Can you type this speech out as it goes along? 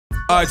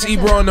It's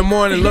Ebro in the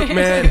morning. Look,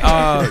 man,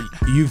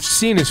 you've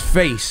seen his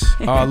face.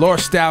 Laura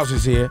Styles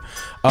is here.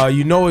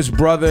 You know his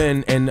brother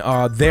and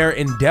their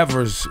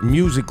endeavors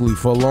musically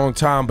for a long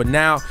time, but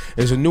now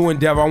there's a new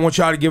endeavor. I want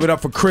y'all to give it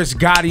up for Chris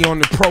Gotti on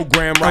the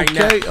program right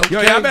now. Okay.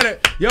 Yo, y'all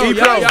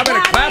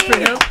better clap for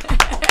him.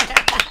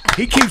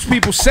 He keeps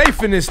people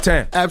safe in this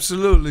town.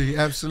 Absolutely,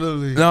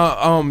 absolutely.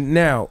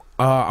 Now,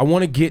 I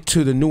want to get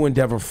to the new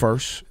endeavor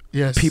first.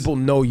 Yes. People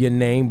know your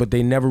name, but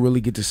they never really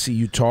get to see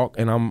you talk,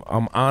 and I'm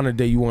honored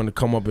that you want to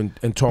come up and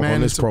talk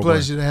on this program. Man,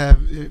 it's a pleasure to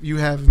have you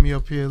having me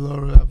up here,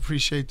 Laura. I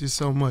appreciate this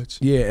so much.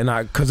 Yeah, and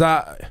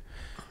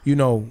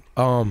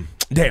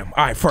damn.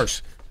 All right,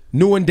 first,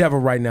 new endeavor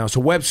right now. It's a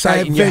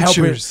website, and you're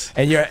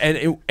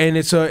helping, and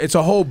it's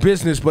a whole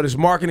business, but it's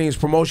marketing, it's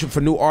promotion for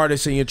new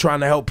artists, and you're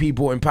trying to help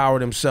people empower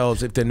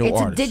themselves if they're new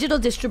artists. It's a digital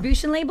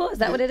distribution label. Is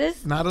that what it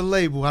is? Not a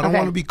label. I don't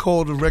want to be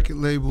called a record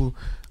label.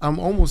 I'm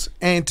almost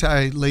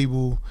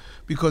anti-label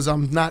because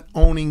I'm not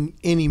owning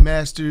any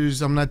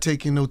masters. I'm not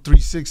taking no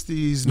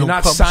 360s. You're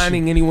not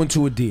signing anyone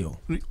to a deal.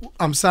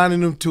 I'm signing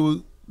them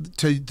to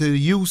the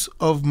use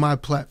of my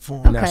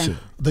platform. Okay. That's it.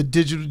 The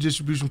digital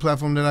distribution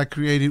platform that I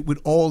created with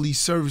all these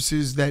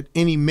services that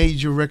any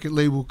major record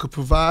label could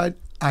provide,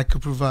 I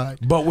could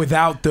provide. But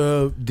without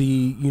the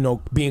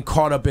being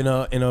caught up in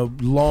a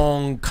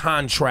long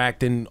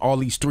contract and all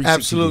these 360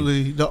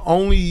 Absolutely. deals. The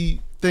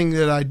only thing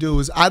that I do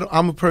is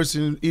I'm a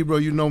person, Ebro,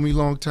 you know me a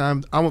long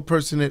time. I'm a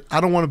person that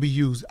I don't want to be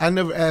used. I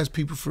never ask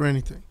people for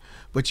anything.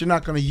 But you're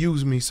not going to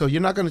use me. So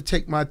you're not going to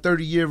take my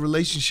 30-year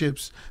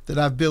relationships that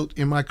I've built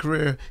in my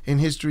career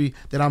and history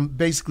that I'm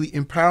basically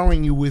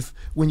empowering you with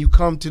when you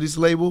come to this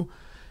label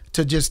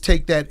to just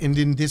take that and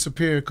then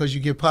disappear because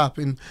you get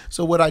popping.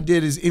 So what I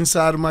did is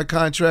inside of my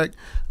contract,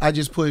 I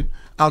just put,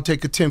 I'll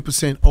take a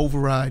 10%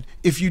 override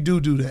if you do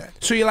that.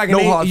 So you're like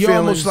you're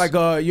almost like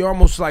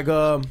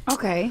a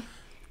okay.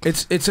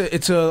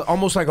 It's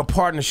almost like a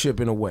partnership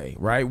in a way,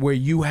 right? Where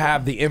you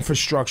have the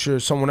infrastructure,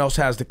 someone else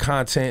has the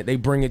content, they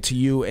bring it to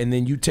you, and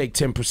then you take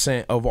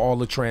 10% of all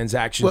the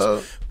transactions.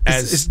 Well,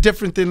 it's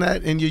different than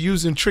that, and you're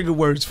using trigger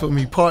words for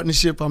me.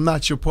 Partnership, I'm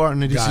not your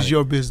partner. This is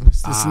your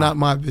business. This is not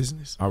my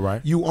business. All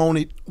right. You own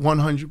it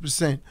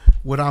 100%.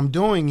 What I'm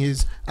doing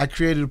is I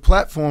created a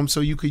platform so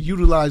you could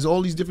utilize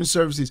all these different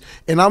services,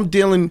 and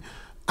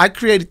I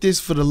created this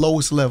for the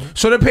lowest level.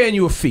 So they're paying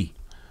you a fee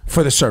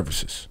for the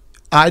services.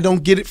 I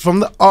don't get it from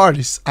the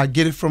artists. I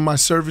get it from my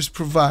service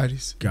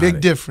providers.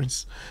 Big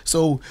difference.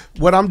 So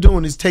what I'm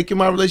doing is taking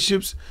my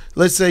relationships.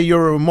 Let's say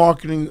you're a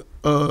marketing,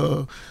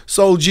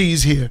 Soul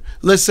G's here.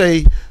 Let's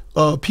say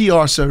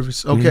PR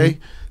service, okay?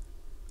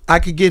 I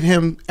could get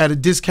him at a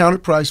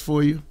discounted price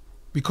for you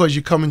because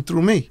you're coming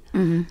through me.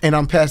 And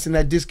I'm passing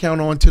that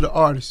discount on to the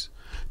artist.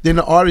 Then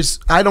the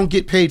artist, I don't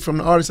get paid from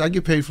the artist. I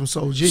get paid from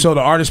Soul G. So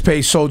the artist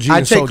pays Soul G.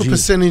 I take a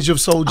percentage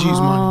of Soul G's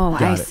money.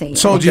 Oh, I see.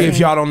 Soul G, if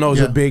y'all don't know, is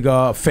a big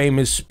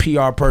famous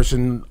PR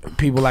person.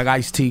 People like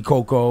Ice-T,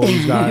 Coco.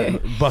 He's got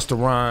Busta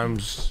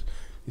Rhymes.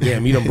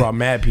 Damn, he done brought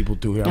mad people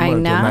through here. I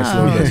know.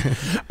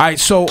 All right,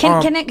 so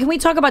can we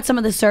talk about some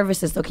of the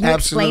services though? Can you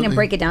explain and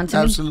break it down to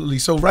me? Absolutely.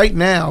 So right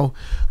now,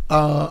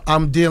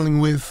 I'm dealing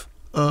with.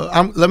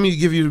 Let me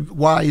give you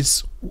why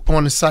it's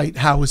on the site,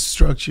 how it's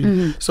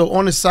structured. So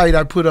on the site,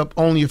 I put up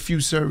only a few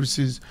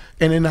services,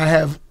 and then I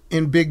have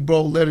in big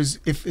bold letters,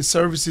 if a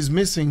service is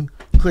missing,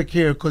 click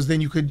here, because then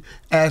you could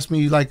ask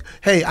me like,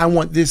 hey, I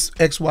want this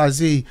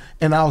XYZ,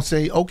 and I'll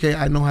say, okay,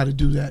 I know how to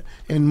do that.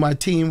 And my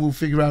team will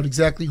figure out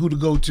exactly who to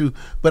go to,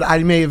 but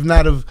I may have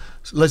not have,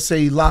 let's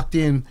say, locked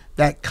in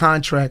that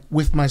contract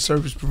with my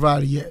service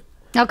provider yet.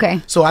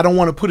 Okay. So I don't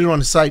want to put it on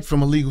the site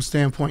from a legal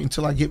standpoint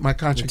until I get my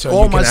contract.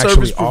 All my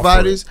service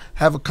providers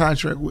have a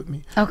contract with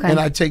me. Okay. And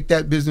I take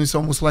that business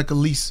almost like a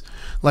lease,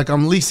 like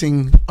I'm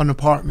leasing an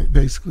apartment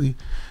basically.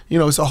 You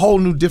know, it's a whole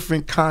new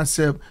different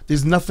concept.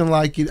 There's nothing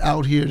like it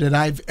out here that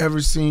I've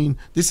ever seen.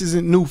 This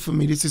isn't new for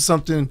me. This is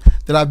something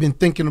that I've been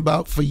thinking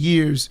about for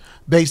years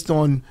based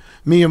on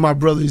me and my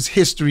brother's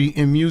history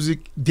in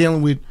music,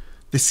 dealing with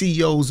the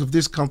CEOs of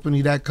this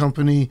company, that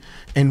company,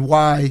 and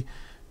why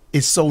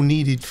it's so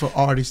needed for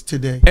artists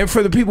today. And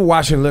for the people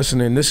watching and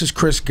listening, this is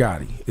Chris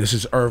Gotti. This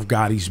is Irv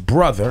Gotti's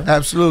brother.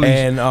 Absolutely.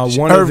 And Irv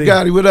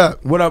Gotti, what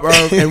up? What up,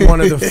 Irv? And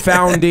one of the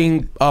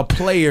founding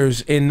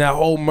players in that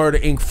whole Murder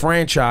Inc.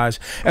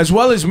 franchise, as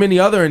well as many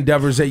other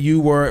endeavors that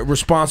you were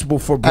responsible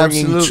for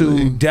bringing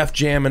to Def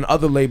Jam and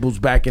other labels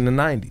back in the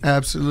 90s.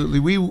 Absolutely.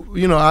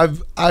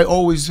 I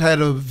always had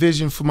a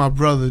vision for my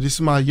brother. This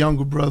is my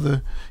younger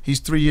brother.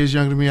 He's 3 years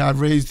younger than me. I've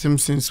raised him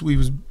since we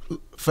was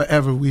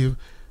forever.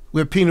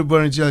 We're peanut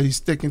butter and jelly, he's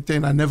thick and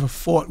thin. I never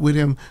fought with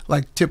him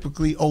like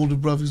typically older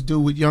brothers do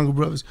with younger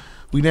brothers.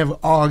 We never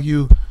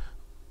argue.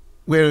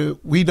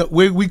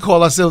 We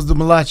call ourselves the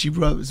Malachi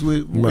brothers.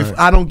 If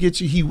I don't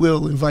get you, he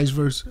will, and vice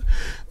versa.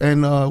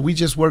 And we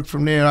just worked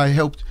from there. I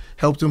helped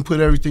him put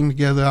everything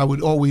together. I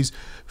would always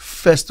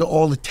fester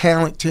all the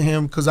talent to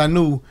him because I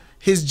knew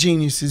his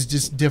genius is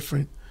just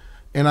different.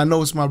 And I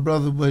know it's my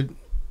brother, but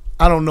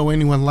I don't know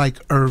anyone like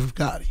Irv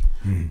Gotti.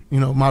 You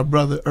know, my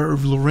brother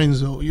Irv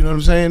Lorenzo. You know what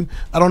I'm saying?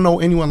 I don't know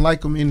anyone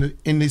like him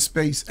in this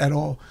space at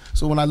all.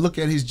 So when I look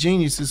at his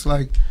genius, it's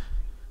like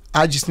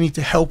I just need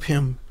to help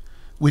him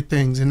with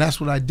things, and that's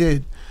what I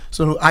did.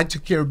 So I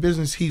took care of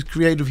business. He's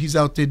creative. He's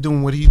out there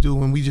doing what he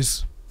do, and we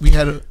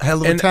had a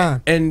hell of a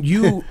time. And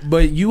you,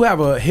 but you have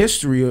a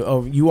history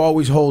of you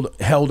always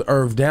held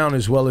Irv down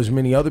as well as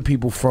many other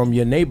people from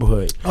your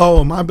neighborhood. Oh,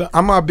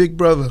 I'm my big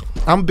brother.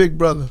 I'm big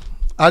brother.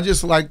 I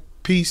just like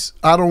peace.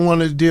 I don't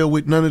want to deal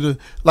with none of the,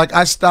 like,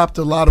 I stopped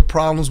a lot of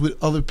problems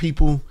with other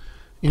people.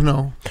 You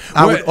know,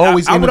 I would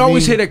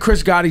always say that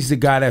Chris Gotti's the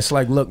guy that's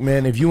like, look,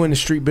 man, if you in the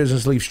street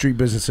business, leave street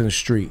business in the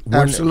street.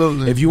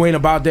 Absolutely. If you ain't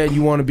about that,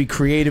 you want to be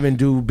creative and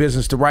do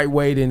business the right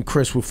way, then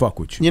Chris will fuck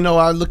with you. You know,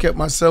 I look at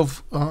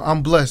myself,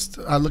 I'm blessed.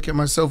 I look at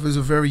myself as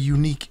a very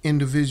unique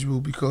individual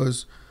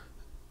because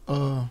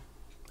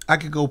I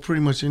could go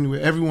pretty much anywhere.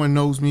 Everyone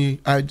knows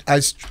me.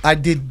 I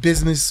did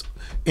business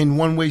in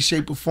one way,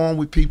 shape, or form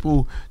with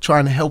people,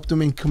 trying to help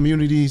them in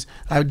communities.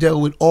 I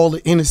dealt with all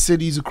the inner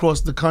cities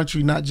across the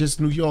country, not just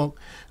New York,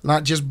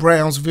 not just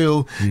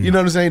Brownsville, you know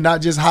what I'm saying,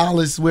 not just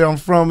Hollis, where I'm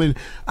from. And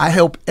I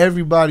help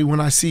everybody when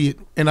I see it.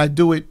 And I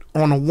do it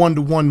on a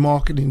one-to-one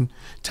marketing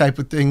type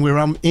of thing where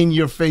I'm in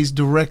your face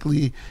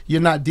directly.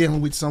 You're not dealing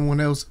with someone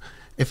else.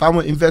 If I'm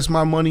going to invest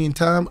my money and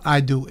time,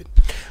 I do it.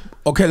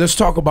 Okay, let's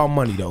talk about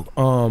money, though.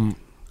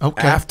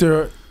 Okay.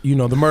 After, you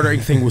know, the Murder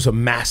Inc. thing was a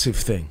massive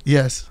thing.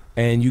 Yes.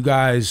 And you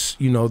guys,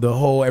 you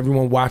know,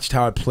 everyone watched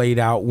how it played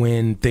out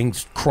when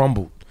things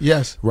crumbled.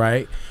 Yes.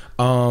 Right?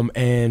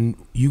 And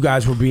you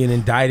guys were being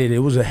indicted. It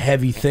was a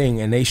heavy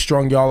thing, and they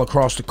strung y'all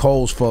across the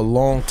coals for a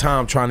long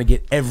time trying to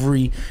get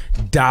every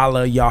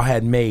dollar y'all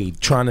had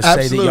made, trying to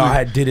say that y'all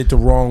had did it the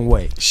wrong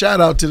way.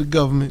 Shout out to the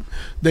government.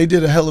 They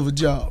did a hell of a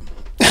job.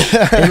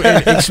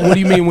 What do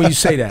you mean when you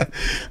say that?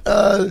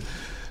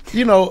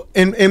 You know,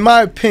 in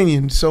my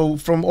opinion, so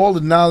from all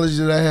the knowledge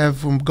that I have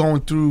from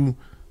going through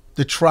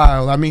the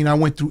trial, I mean, I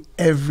went through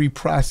every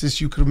process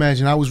you could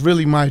imagine. I was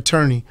really my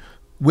attorney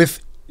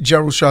with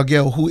Gerald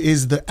Shargell, who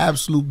is the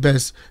absolute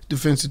best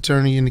defense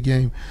attorney in the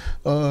game.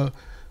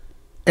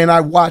 And I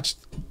watched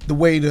the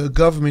way the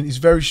government is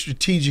very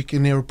strategic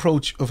in their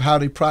approach of how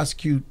they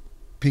prosecute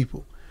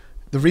people.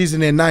 The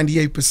reason they're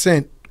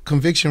 98%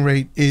 conviction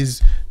rate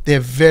is they're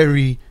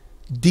very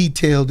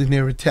detailed in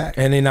their attack.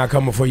 And they're not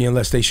coming for you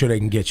unless they sure they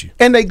can get you.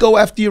 And they go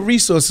after your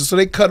resources, so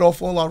they cut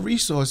off all our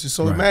resources.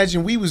 So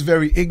imagine we was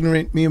very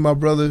ignorant. Me and my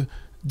brother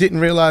didn't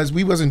realize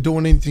we wasn't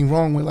doing anything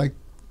wrong. We're like,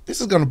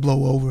 this is going to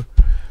blow over.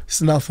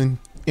 It's nothing.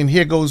 And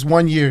here goes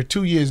 1 year,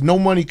 2 years, no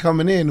money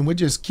coming in, and we're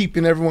just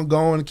keeping everyone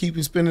going and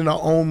keeping spending our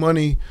own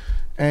money.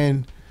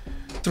 And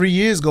 3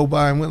 years go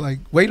by, and we're like,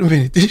 wait a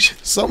minute,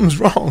 something's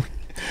wrong.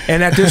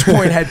 And at this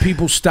point, had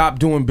people stopped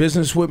doing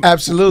business with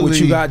absolutely with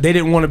you guys? They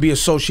didn't want to be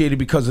associated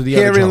because of the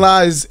other. Herein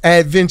lies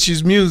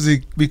Adventures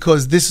Music,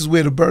 because this is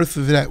where the birth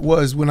of that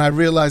was. When I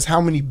realized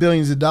how many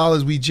billions of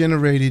dollars we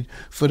generated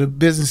for the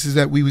businesses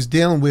that we was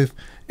dealing with,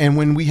 and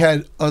when we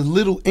had a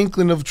little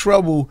inkling of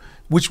trouble,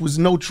 which was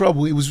no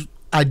trouble, it was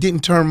I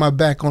didn't turn my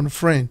back on a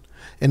friend.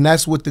 And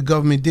that's what the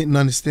government didn't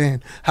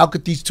understand. How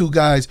could these two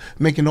guys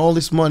making all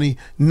this money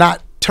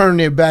not turn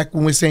their back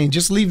when we're saying,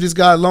 just leave this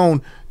guy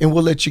alone and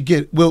we'll let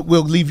you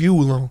we'll leave you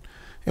alone.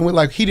 And we're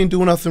like, he didn't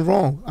do nothing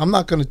wrong. I'm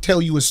not going to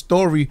tell you a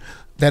story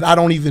that I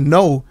don't even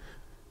know,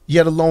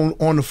 yet alone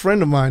on a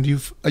friend of mine.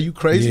 Are you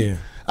crazy? Yeah.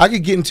 I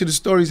could get into the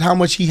stories how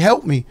much he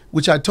helped me,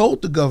 which I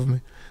told the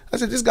government. I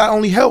said, this guy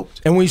only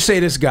helped. And when you say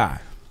this guy,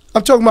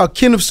 I'm talking about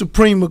Kenneth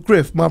Supreme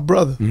McGriff, my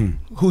brother,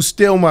 who's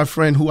still my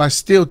friend, who I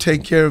still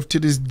take care of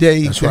to this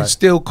day,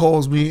 still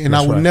calls me, and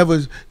I would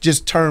never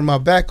just turn my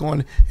back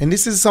on. And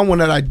this is someone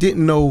that I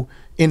didn't know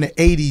in the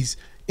 80s,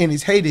 in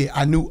his heyday.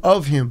 I knew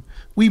of him.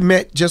 We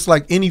met just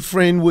like any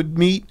friend would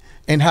meet.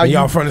 And how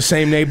y'all from the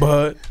same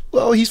neighborhood?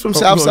 Well, he's from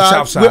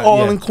Southside. We're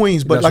all in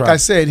Queens, but like I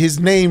said, his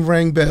name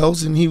rang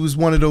bells, and he was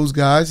one of those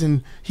guys,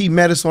 and he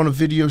met us on a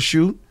video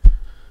shoot.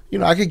 You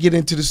know, I could get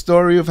into the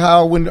story of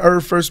how when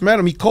Irv first met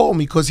him, he called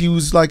me because he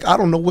was like, I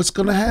don't know what's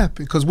going to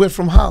happen, because we're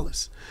from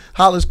Hollis,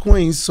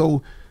 Queens.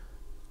 So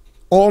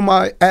all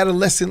my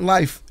adolescent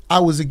life, I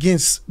was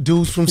against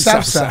dudes from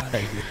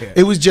Southside.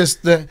 It was just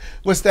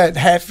what's that,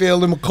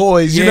 Hatfield and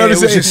McCoys, you know what I'm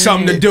saying? It was just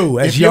something to do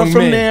as young men. If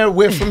you're from there,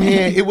 we're from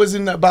here. It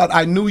wasn't about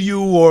I knew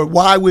you or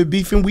why we're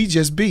beefing. We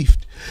just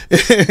beefed.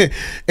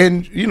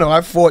 And, you know,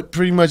 I fought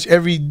pretty much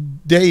every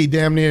day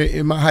damn near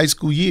in my high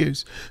school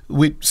years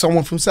with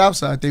someone from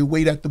Southside. They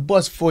wait at the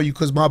bus for you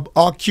because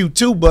our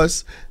Q2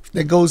 bus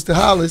that goes to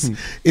Hollis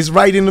is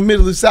right in the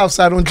middle of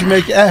Southside on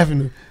Jamaica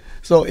Avenue.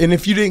 So, and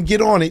if you didn't get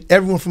on it,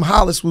 everyone from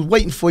Hollis was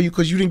waiting for you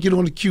because you didn't get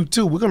on the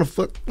Q2. We're going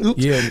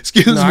to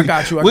excuse me. I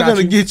got you. We're going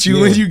to get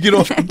you when you get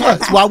off the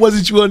bus. Why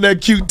wasn't you on that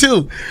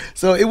Q2?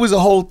 So it was a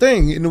whole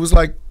thing. And it was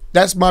like,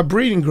 that's my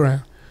breeding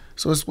ground.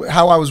 So it's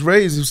how I was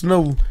raised.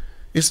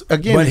 It's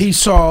again. But he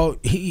saw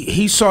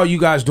you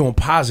guys doing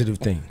positive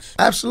things.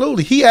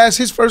 Absolutely. He asked,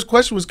 his first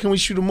question was, can we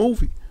shoot a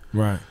movie?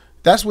 Right.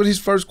 That's what his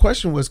first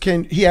question was.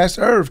 He asked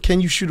Irv,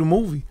 can you shoot a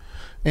movie?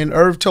 And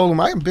Irv told him,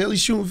 I am barely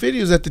shooting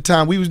videos at the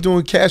time. We was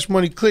doing Cash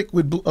Money Click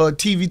with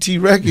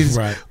TVT Records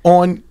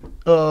on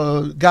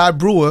Guy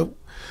Brewer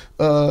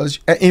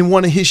in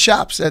one of his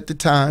shops at the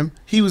time.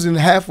 He was in the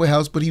halfway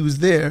house, but he was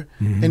there,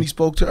 and he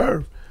spoke to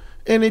Irv.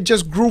 And it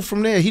just grew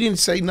from there. He didn't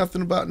say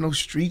nothing about no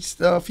street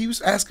stuff. He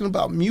was asking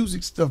about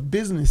music stuff,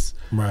 business.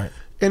 Right.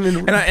 And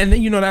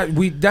then you know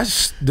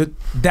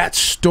that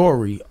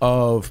story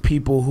of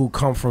people who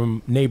come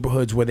from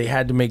neighborhoods where they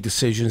had to make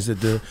decisions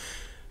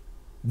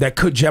that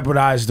could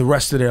jeopardize the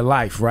rest of their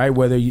life, right?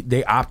 Whether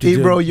they opted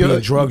to be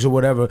in drugs or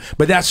whatever.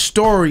 But that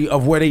story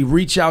of where they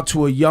reach out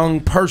to a young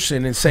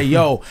person and say,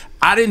 yo,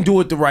 I didn't do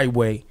it the right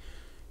way.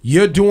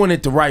 You're doing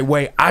it the right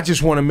way. I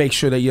just want to make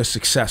sure that you're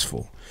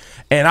successful.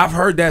 And I've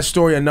heard that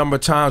story a number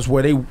of times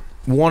where they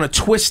want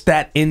to twist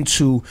that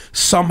into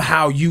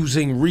somehow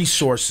using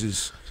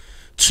resources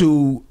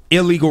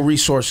illegal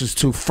resources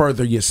to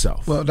further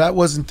yourself. Well, that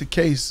wasn't the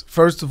case.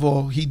 First of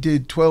all, he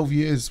did 12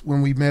 years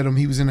when we met him.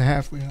 He was in the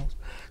halfway house.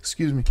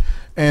 Excuse me.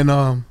 And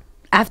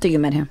after you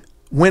met him?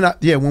 When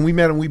we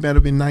met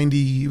him in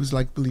 90, it was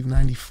like, I believe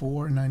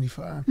 94,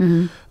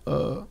 95.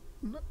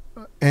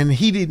 And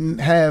he didn't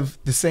have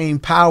the same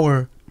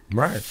power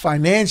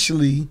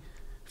financially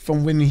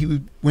from when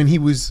he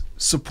was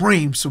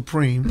supreme.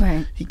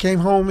 Right. He came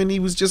home and he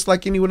was just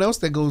like anyone else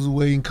that goes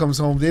away and comes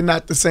home. They're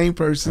not the same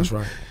person. That's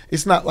right.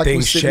 It's not like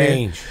things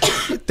change.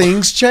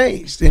 Things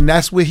changed, and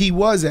that's where he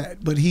was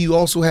at. But he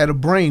also had a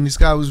brain. This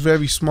guy was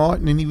very smart,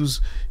 and then he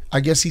was, I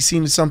guess he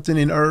seen something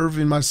in Irv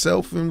and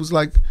myself and was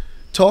like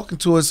talking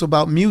to us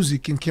about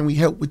music and can we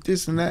help with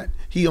this and that.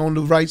 He owned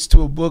the rights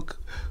to a book,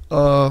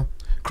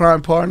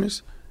 Crime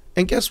Partners.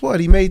 And guess what?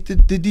 He made the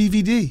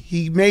DVD.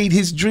 He made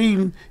his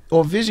dream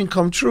or vision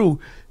come true,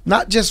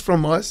 not just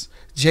from us.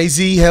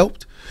 Jay-Z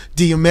helped,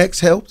 DMX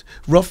helped,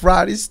 Rough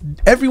Riders,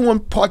 everyone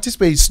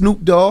participated.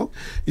 Snoop Dogg,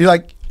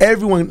 like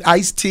everyone,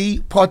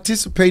 Ice-T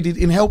participated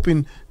in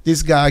helping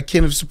this guy,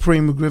 Kenneth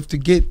Supreme McGriff, to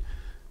get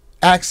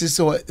access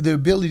or the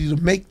ability to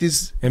make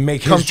this and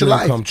make his dream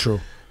come true.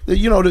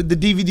 You know, the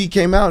DVD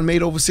came out and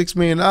made over $6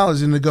 million,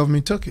 and the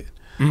government took it.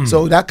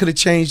 So that could have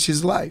changed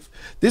his life.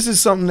 This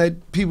is something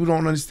that people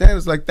don't understand.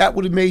 It's like that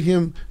would have made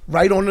him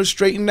right on the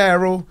straight and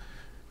narrow,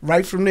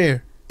 right from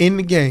there in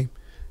the game.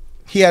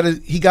 He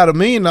got $1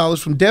 million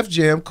from Def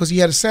Jam because he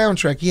had a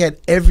soundtrack. He had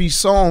every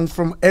song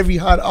from every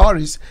hot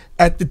artist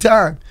at the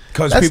time.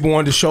 Because people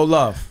wanted to show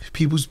love.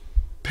 People's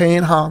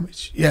paying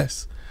homage,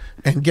 yes.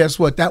 And guess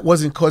what? That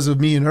wasn't because of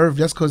me and Irv.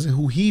 That's because of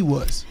who he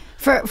was.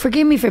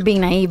 Forgive me for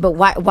being naive, but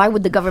why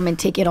would the government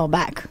take it all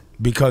back?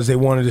 Because they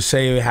wanted to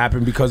say it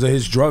happened because of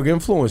his drug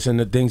influence and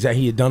the things that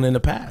he had done in the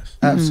past.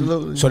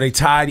 Absolutely. So they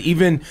tied,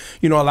 even,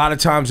 you know, a lot of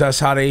times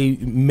that's how they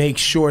make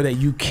sure that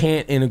you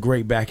can't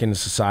integrate back into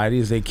society,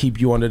 is they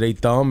keep you under their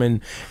thumb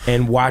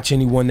and watch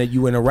anyone that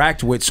you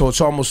interact with. So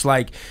it's almost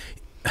like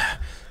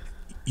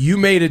you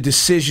made a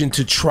decision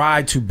to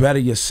try to better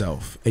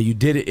yourself and you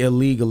did it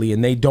illegally,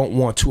 and they don't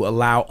want to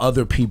allow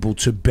other people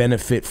to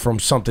benefit from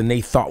something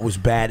they thought was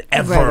bad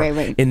ever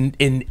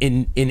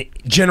in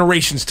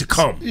generations to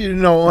come. You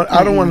know,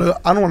 I don't want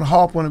to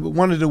harp on it, but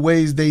one of the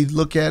ways they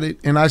look at it,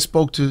 and I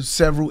spoke to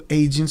several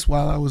agents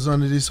while I was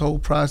under this whole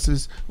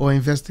process or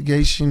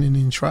investigation and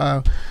in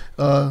trial,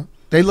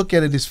 they look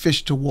at it as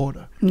fish to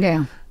water.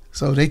 Yeah.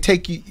 So they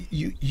take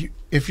you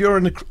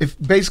if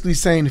basically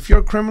saying if you're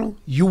a criminal,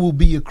 you will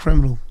be a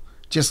criminal.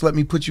 Just let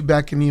me put you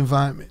back in the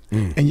environment,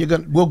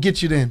 and we'll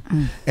get you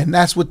then. And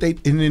that's what and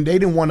then they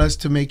didn't want us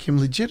to make him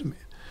legitimate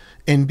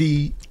and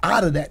be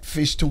out of that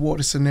fish to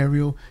water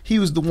scenario. He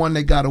was the one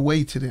that got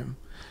away to them.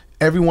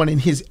 Everyone in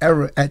his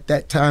era at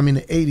that time in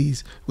the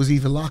 80s was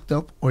either locked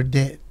up or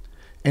dead.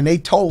 And they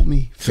told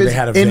me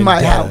in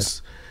my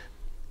house,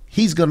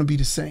 he's gonna be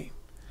the same.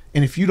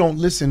 And if you don't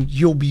listen,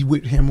 you'll be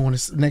with him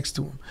next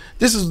to him.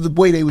 This is the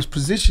way they was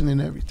positioning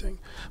everything.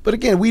 But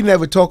again, we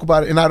never talk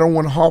about it, and I don't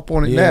want to harp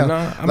on it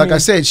now. I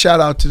said,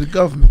 shout out to the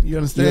government. You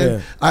understand?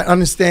 Yeah. I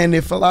understand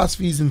their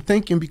philosophies and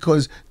thinking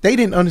because they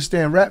didn't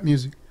understand rap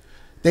music.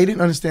 They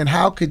didn't understand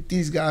how could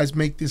these guys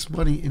make this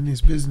money in this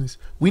business.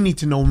 We need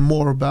to know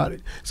more about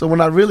it. So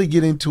when I really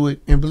get into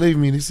it, and believe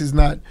me, this is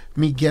not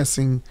me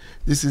guessing.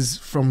 This is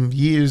from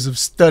years of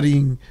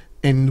studying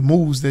and the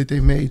moves that they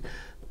made.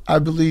 I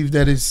believe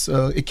that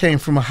it came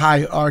from a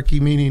hierarchy,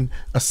 meaning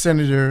a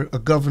senator, a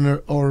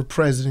governor, or a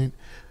president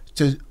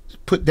to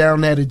put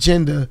down that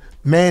agenda,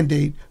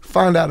 mandate,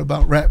 find out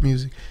about rap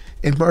music.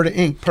 And Murder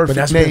Inc.,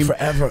 perfect name,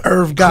 forever.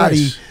 Irv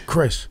Gotti.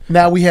 Chris.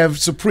 Now we have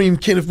Supreme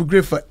Kenneth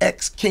McGriff for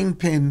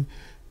ex-Kingpin,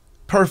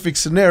 perfect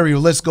scenario,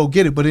 let's go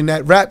get it. But in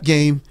that rap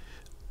game,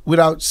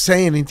 without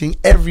saying anything,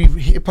 every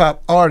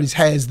hip-hop artist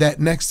has that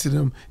next to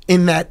them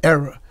in that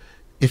era.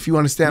 If you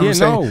understand what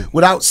I'm saying,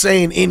 without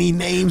saying any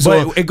names,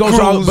 but it goes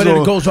all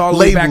the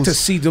way back to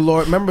C.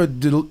 Dolores. Remember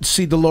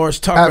C. Dolores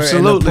Tucker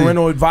and the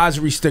parental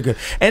advisory sticker,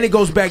 and it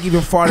goes back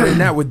even farther than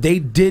that, where they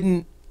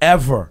didn't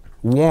ever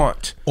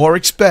want or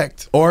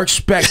expect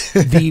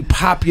the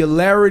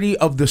popularity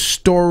of the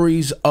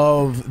stories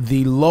of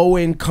the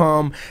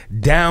low-income,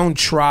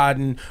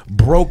 downtrodden,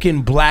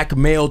 broken black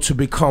male to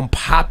become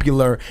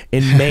popular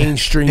in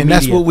mainstream and media.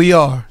 That's what we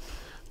are.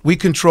 We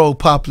control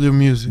popular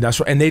music. That's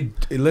right. And they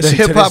listen.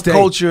 The hip hop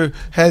culture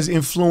has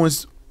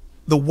influenced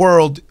the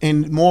world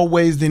in more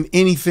ways than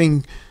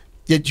anything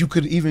that you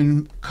could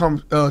even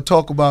come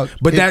talk about.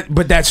 But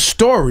that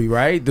story,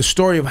 right? The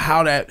story of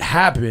how that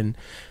happened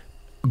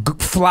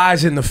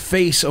flies in the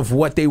face of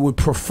what they would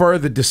prefer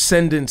the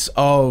descendants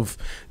of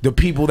the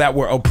people that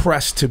were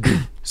oppressed to be.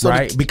 So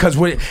right, because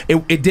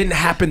it didn't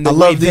happen the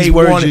way they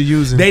wanted.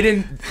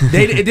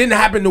 It didn't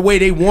happen the way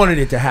they wanted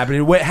it to happen.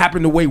 It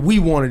happened the way we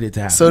wanted it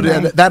to happen. So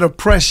that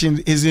oppression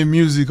is in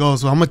music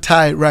also. I'm gonna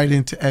tie it right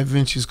into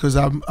Adventures because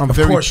I'm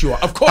very. Of course you are.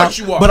 Of course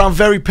you are. But I'm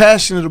very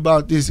passionate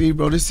about this,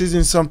 Ebro. This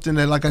isn't something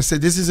that, like I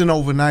said, this isn't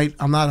overnight.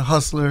 I'm not a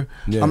hustler.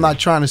 Yeah. I'm not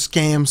trying to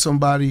scam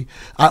somebody.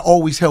 I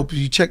always help you.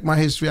 You check my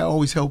history. I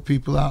always help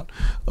people out.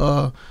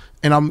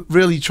 And I'm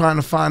really trying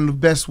to find the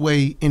best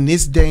way in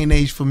this day and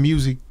age for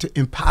music to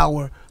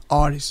empower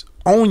artists.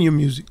 Own your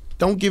music.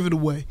 Don't give it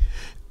away.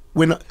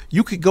 When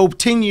you could go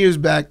 10 years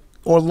back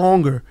or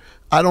longer,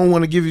 I don't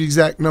want to give you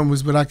exact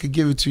numbers, but I could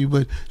give it to you.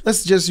 But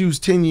let's just use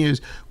 10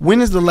 years.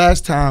 When is the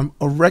last time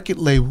a record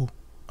label,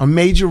 a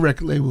major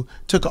record label,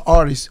 took an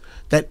artist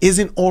that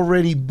isn't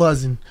already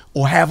buzzing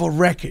or have a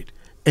record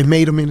and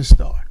made them in a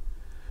star?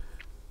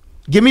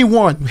 Give me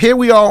one. Here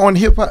we are on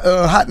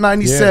Hot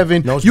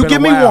 97. Yeah. No, you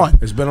give me one.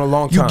 It's been a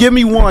long time. You give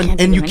me one,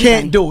 and you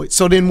can't do it.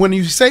 So then, when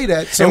you say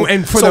that, so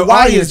the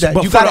why audience, is that?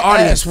 But you got to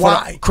ask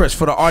why, Chris.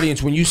 For the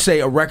audience, when you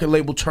say a record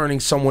label turning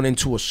someone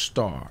into a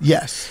star,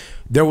 yes,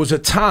 there was a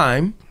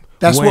time.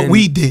 That's what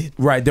we did.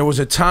 Right. There was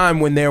a time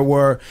when they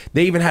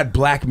even had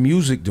black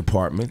music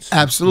departments.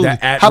 Absolutely.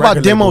 How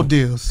about demo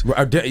deals?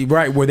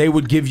 Right, where they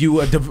would give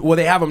you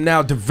they have them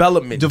now,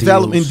 development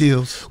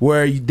deals.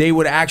 Where they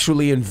would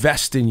actually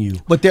invest in you.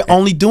 But they're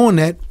only doing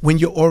that when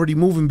you're already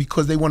moving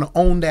because they want to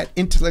own that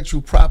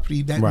intellectual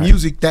property, that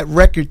music, that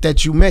record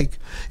that you make.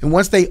 And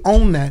once they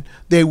own that,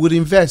 they would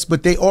invest.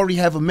 But they already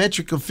have a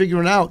metric of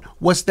figuring out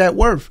what's that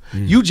worth.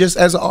 You just,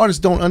 as an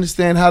artist, don't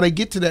understand how they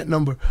get to that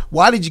number.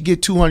 Why did you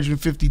get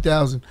 250,000?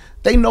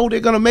 They know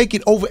they're going to make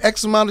it over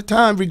X amount of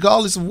time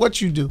regardless of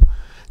what you do.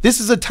 This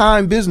is a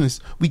time business.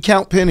 We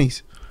count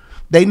pennies.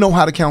 They know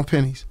how to count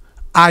pennies.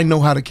 I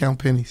know how to count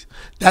pennies.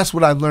 That's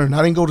what I learned.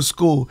 I didn't go to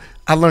school.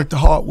 I learned the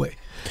hard way.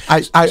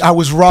 I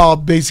was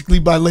robbed basically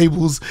by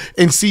labels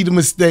and see the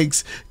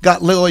mistakes.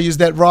 Got lawyers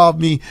that robbed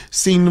me,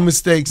 seen the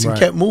mistakes, and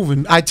kept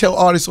moving. I tell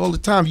artists all the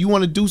time, you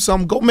want to do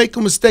something, go make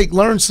a mistake,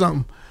 learn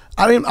something.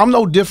 I'm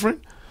no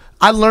different.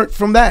 I learned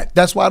from that.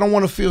 That's why I don't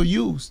want to feel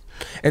used.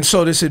 And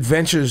so this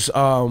Adventures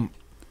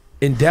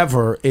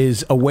endeavor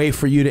is a way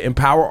for you to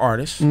empower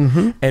artists.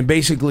 And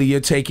basically you're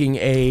taking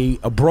a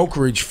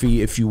brokerage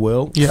fee, if you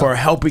will, for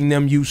helping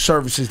them use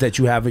services that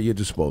you have at your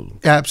disposal.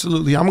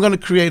 Absolutely. I'm going to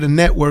create a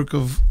network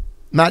of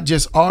not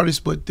just artists,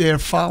 but their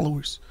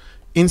followers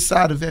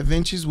inside of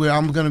Adventures where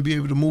I'm going to be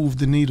able to move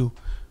the needle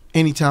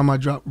anytime I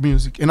drop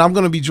music. And I'm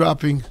going to be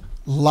dropping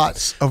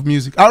lots of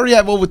music. I already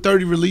have over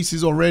 30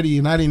 releases already,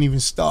 and I didn't even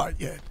start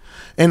yet.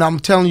 And I'm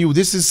telling you,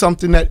 this is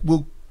something that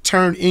will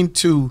turn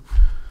into,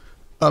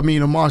 a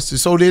monster.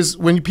 So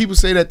when people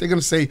say that, they're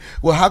gonna say,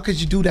 well, how could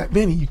you do that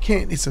many? You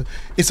can't. It's a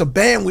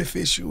bandwidth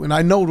issue. And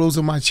I know those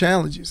are my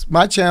challenges.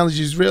 My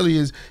challenges really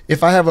is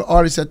if I have an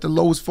artist at the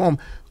lowest form,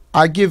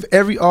 I give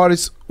every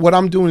artist, what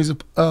I'm doing is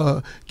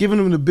giving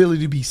them the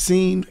ability to be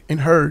seen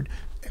and heard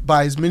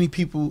by as many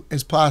people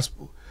as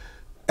possible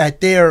at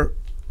their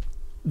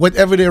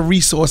whatever their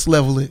resource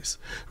level is,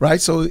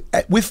 right? So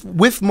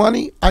with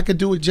money, I could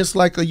do it just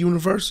like a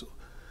Universal.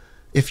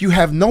 If you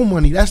have no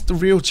money, that's the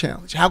real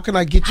challenge. How can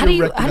I get you a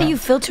record How do you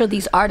filter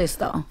these artists,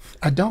 though?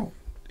 I don't.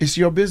 It's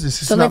your business.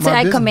 It's so not let's say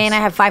I business. come in, I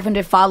have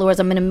 500 followers.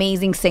 I'm an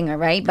amazing singer,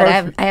 right? But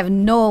I have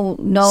no.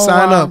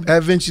 Sign up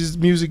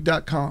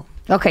adventuresmusic.com.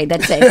 Okay,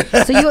 that's it.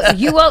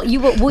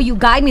 So will you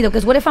guide me though?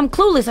 Because what if I'm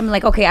clueless? I'm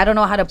like, okay, I don't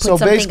know how to put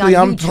something on YouTube. So basically,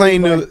 I'm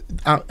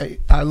playing.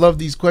 I love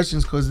these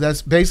questions because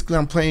that's basically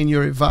I'm playing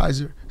your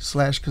advisor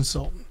 /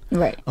 consultant.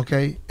 Right.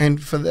 Okay.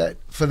 And for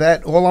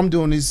that, all I'm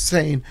doing is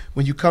saying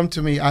when you come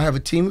to me, I have a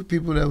team of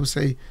people that will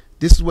say,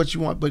 "This is what you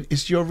want," but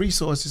it's your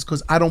resources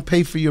because I don't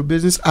pay for your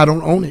business. I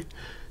don't own it.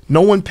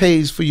 No one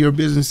pays for your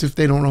business if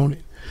they don't own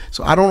it.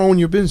 So I don't own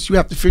your business. You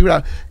have to figure it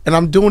out. And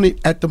I'm doing it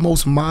at the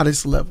most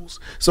modest levels.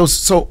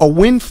 So a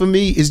win for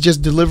me is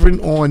just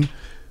delivering on,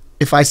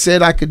 if I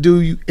said I could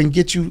do you and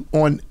get you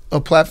on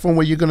a platform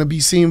where you're going to be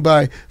seen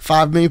by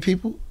 5 million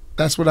people,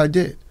 that's what I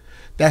did.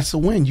 That's a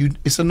win.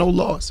 It's a no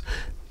loss.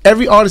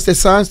 Every artist that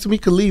signs to me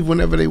can leave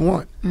whenever they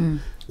want.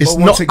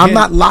 I'm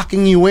not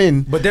locking you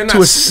in. But they're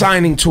not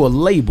signing to a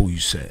label, you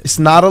said. It's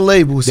not a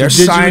label. It's a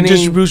digital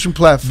distribution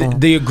platform.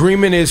 The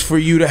agreement is for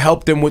you to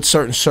help them with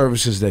certain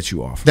services that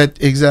you offer. That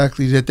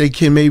they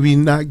can maybe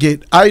not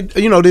get.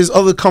 There's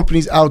other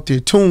companies out there,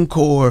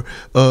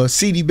 TuneCore,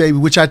 CD Baby,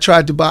 which I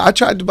tried to buy. I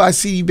tried to buy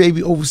CD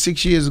Baby over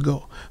 6 years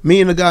ago.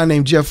 Me and a guy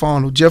named Jeff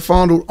Arnold. Jeff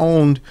Arnold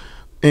owned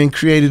and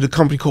created a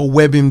company called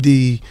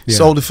WebMD.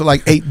 Sold it for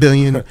like $8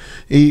 billion.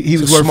 He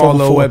was working small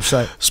little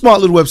website. Small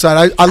little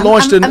website. I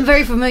launched it. I'm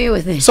very familiar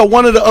with it. So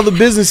one of the other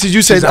businesses,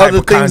 you said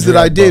other things that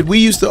I did. We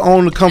used to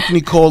own a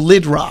company called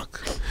Lid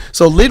Rock.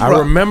 So Lid Rock. I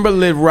remember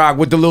Lid Rock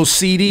with the little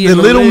CD. The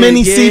little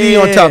mini yeah. CD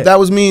on top. That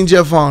was me and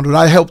Jeff Arnold.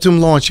 I helped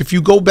him launch. If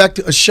you go back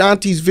to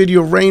Ashanti's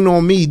video, Rain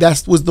on Me,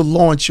 that was the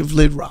launch of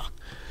Lid Rock.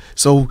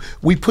 So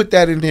we put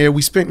that in there.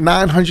 We spent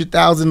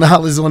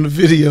 $900,000 on the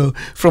video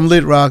from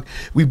Lid Rock.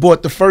 We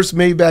bought the first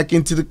Maybach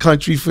into the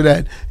country for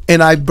that.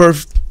 And I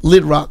birthed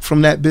Lid Rock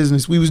from that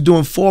business. We was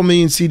doing 4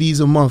 million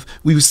CDs a month.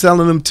 We was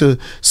selling them to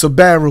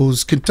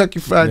Sbarro's, Kentucky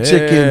Fried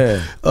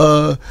Chicken,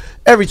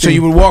 everything. So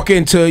you would walk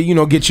into, you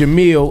know, get your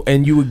meal,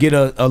 and you would get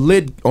a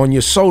lid on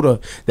your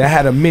soda that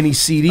had a mini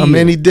CD, a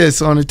mini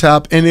disc on the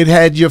top, and it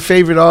had your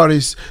favorite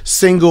artist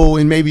single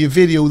and maybe a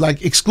video,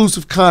 like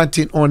exclusive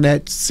content on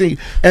that scene.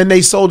 And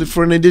they sold it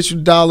for an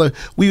additional $1.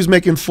 We was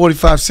making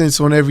 45 cents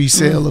on every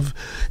sale of,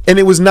 and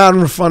it was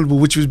non-refundable,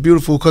 which was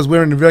beautiful because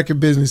we're in the record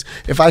business.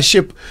 If I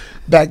ship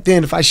back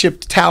then, if I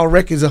shipped Tower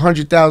Records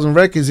 100,000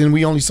 records and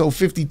we only sold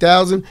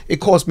 50,000, it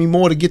cost me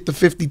more to get the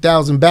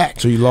 50,000 back.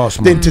 So you lost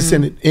money. Than to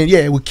send it, and yeah,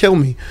 it would kill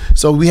me.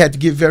 So we had to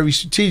get very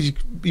strategic.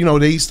 You know,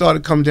 they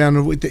started coming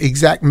down with the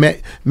exact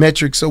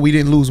metrics, so we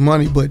didn't lose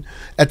money. But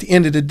at the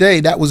end of the day,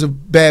 that was a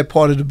bad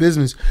part of the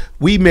business.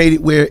 We made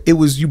it where it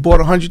was, you bought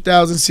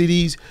 100,000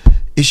 CDs,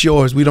 it's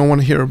yours. We don't want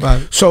to hear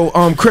about it. So,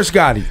 Chris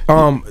Gotti,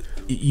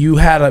 you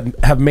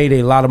have made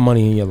a lot of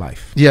money in your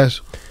life.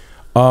 Yes.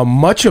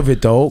 Much of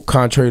it, though,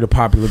 contrary to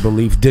popular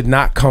belief, did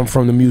not come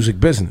from the music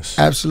business.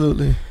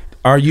 Absolutely.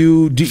 Are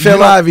you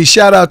Phil Ivey?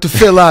 Shout out to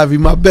Phil Ivey,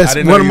 my best,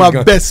 one of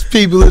my best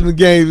people in the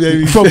game.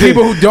 Baby. For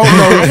people who don't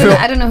know,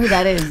 I don't know who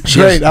that is.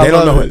 Great, they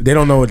don't know. They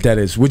don't know what that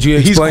is. Would you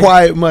explain? He's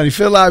quiet money.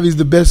 Phil Ivey's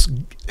the best.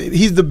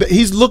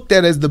 He's looked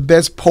at as the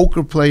best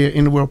poker player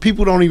in the world.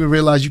 People don't even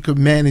realize you could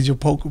manage a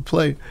poker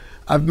player.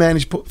 I've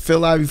managed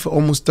Phil Ivey for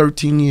almost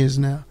 13 years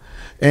now,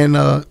 and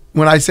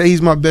when I say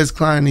he's my best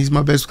client, he's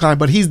my best client.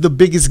 But he's the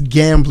biggest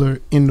gambler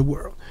in the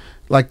world.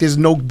 Like there's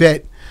no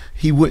bet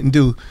he wouldn't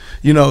do,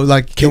 you know.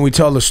 Like, can we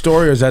tell the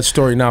story, or is that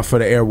story not for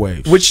the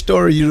airwaves? Which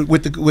story?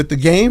 With the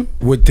game?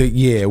 With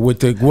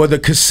the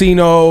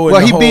casino.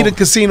 Well, he beat a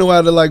casino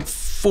out of like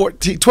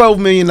 $12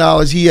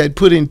 million. He had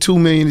put in $2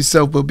 million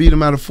himself, but beat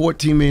him out of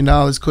 $14 million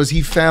because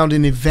he found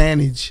an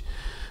advantage,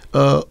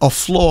 a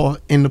flaw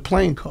in the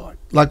playing card.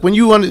 Like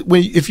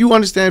if you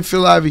understand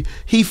Phil Ivey,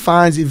 he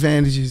finds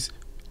advantages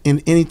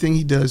in anything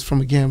he does from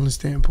a gambling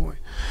standpoint.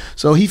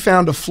 So he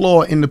found a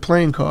flaw in the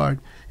playing card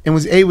and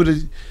was able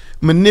to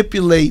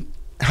manipulate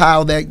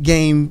how that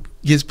game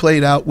gets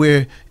played out,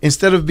 where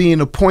instead of being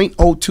a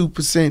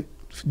 0.02%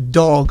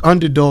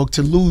 underdog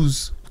to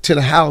lose to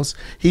the house,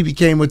 he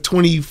became a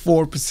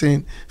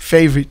 24%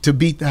 favorite to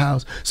beat the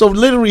house. So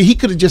literally he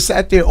could have just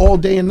sat there all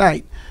day and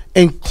night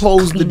and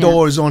closed the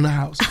doors on the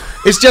house.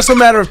 It's just a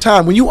matter of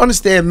time. When you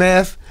understand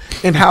math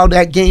and how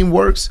that game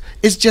works,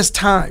 it's just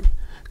time.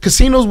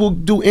 Casinos will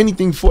do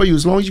anything for you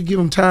as long as you give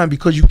them time,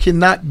 because you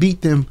cannot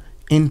beat them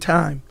in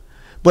time.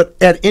 But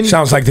at any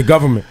sounds like the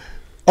government.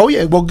 Oh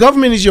yeah, well,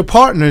 government is your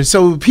partner,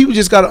 so people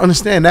just got to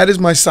understand that is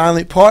my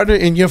silent partner,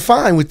 and you're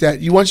fine with that.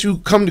 Once you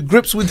come to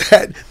grips with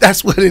that,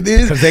 that's what it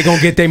is. Because they're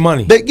gonna get their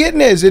money. They're getting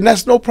theirs, and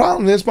that's no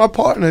problem. That's my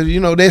partner. You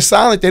know, they're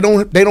silent. They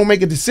don't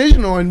make a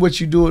decision on what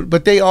you do,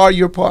 but they are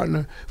your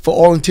partner for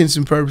all intents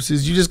and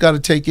purposes. You just got to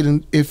take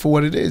it for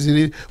what it is.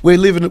 We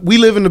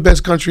live in the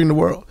best country in the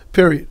world.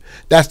 Period.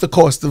 That's the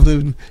cost of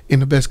living in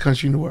the best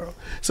country in the world.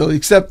 So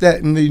accept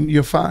that, and then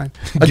you're fine.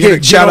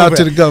 Again, shout out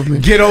to the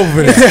government. Get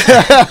over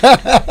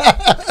that.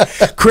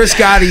 Chris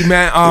Gotti,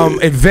 man.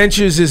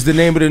 Adventures is the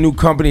name of the new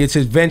company. It's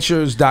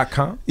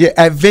adventures.com. Yeah,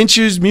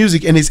 Adventures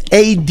Music, and it's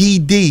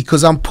ADD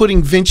because I'm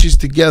putting ventures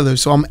together.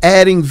 So I'm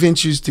adding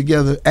ventures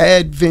together.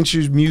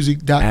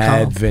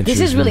 Adventuresmusic.com. This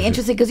is really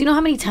interesting because you know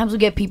how many times we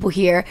get people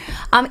here,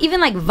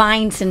 even like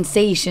Vine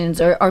sensations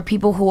or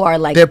people who are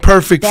like, they're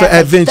perfect for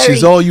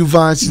adventures. All you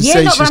Vine sensations,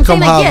 yeah, no, but I'm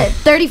come saying like,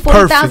 30,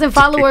 40,000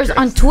 followers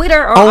on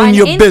Twitter or Own on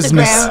your Instagram,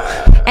 business.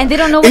 And they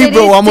don't know what it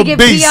is I'm to a get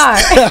beast.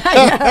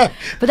 PR.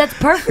 But that's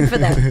perfect for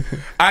them.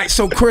 All right,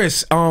 so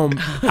Chris,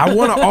 I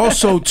want to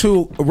also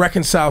too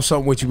reconcile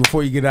something with you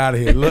before you get out of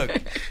here. Look,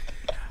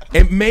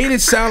 it made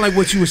it sound like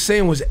what you were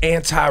saying was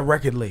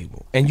anti-record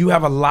label, and you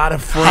have a lot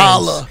of friends.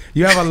 Holla.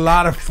 You have a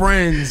lot of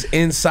friends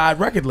inside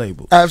record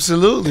labels.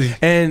 Absolutely.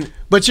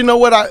 But you know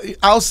what?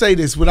 I'll say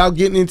this without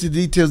getting into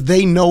details.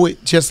 They know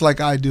it just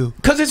like I do.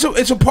 Because it's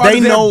a part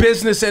of their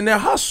business and their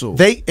hustle.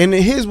 And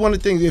here's one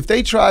of the things: if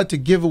they tried to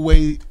give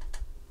away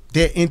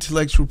their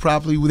intellectual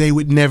property, they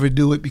would never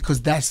do it,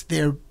 because that's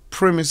their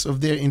premise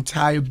of their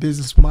entire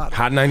business model.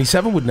 Hot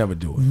 97 would never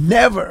do it.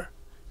 Never.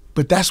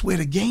 But that's where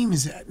the game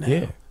is at now.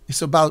 Yeah.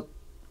 It's about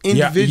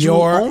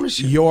individual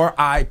ownership. Your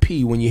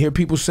IP. When you hear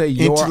people say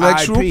your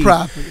intellectual IP,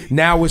 property.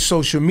 Now with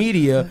social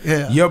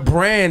media, your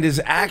brand is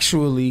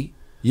actually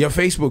your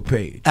Facebook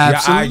page.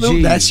 Absolutely. Your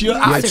IG. That's your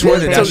IP.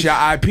 Twitter, that's your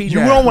IP. You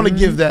don't want to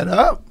give that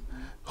up.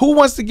 Who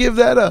wants to give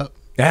that up?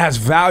 It has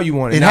value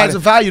on it. It has a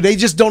value. They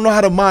just don't know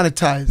how to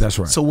monetize. That's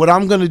right. So what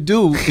I'm gonna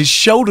do is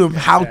show them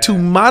how to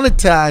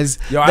monetize.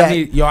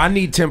 I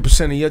need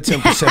 10% of your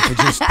 10% for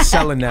just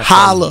selling that.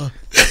 Holla.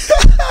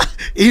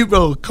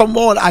 Ebro, come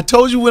on. I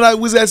told you when I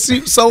was at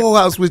Soho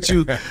House with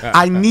you,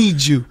 I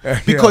need you.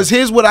 Because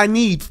here's what I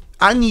need.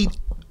 I need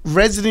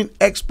resident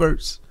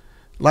experts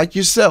like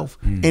yourself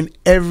in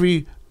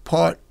every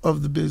part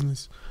of the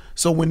business.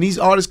 So when these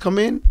artists come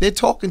in, they're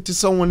talking to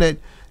someone that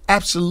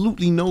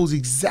absolutely knows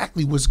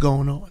exactly what's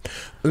going on.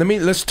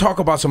 Let's talk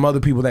about some other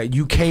people that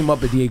you came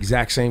up at the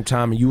exact same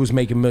time and you was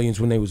making millions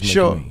when they was making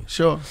millions.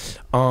 Sure.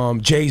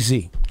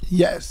 Jay-Z.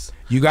 Yes.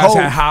 You guys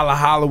had Holla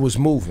Holla was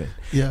moving.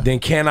 Yeah. Then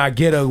Can I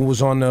Get Her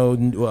was on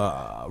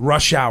the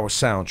Rush Hour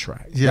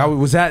soundtrack. Yeah.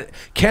 Was that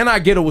Can I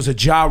Get Her was a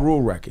Ja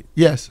Rule record.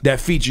 Yes. That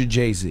featured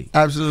Jay-Z.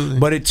 Absolutely.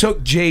 But it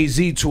took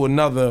Jay-Z to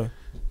another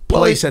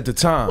place at the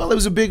time. Well, it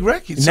was a big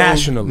record.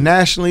 Nationally. So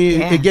nationally,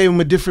 it gave him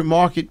a different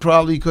market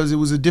probably because it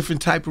was a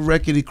different type of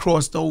record. It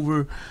crossed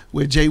over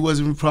where Jay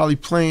wasn't probably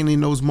playing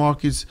in those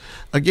markets.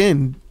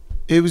 Again,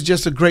 it was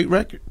just a great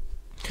record.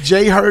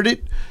 Jay heard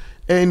it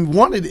and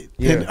wanted it,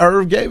 and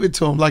Irv gave it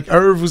to him. Like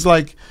Irv was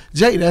like,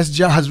 Jay, that's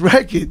Ja's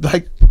record.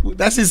 Like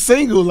that's his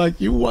single. Like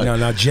you want.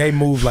 No, Jay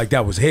moved like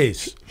that was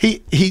his.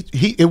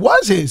 It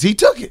was his. He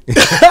took it.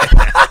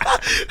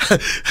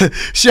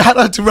 Shout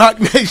out to Rock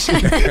Nation.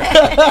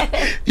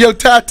 Yo,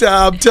 Tata,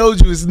 I'm told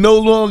you it's no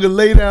longer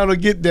lay down or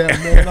get down,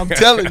 man. I'm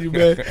telling you,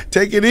 man.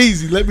 Take it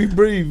easy. Let me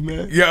breathe,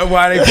 man. Yeah,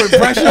 why they put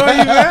pressure on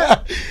you,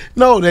 man?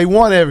 No, they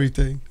want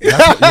everything. They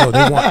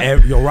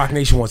want Rock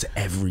Nation wants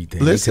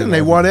everything. Listen,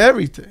 they want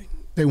everything.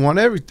 They want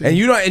everything.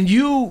 And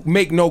you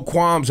make no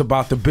qualms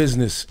about the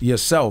business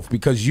yourself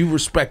because you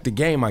respect the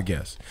game, I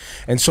guess.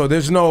 And so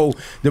there's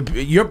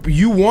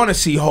you want to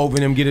see Hov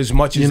and them get as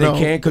much as they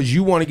can because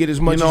you want to get as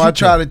much as you can. I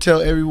try to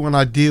tell everyone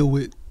I deal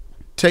with,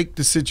 take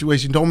the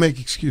situation, don't make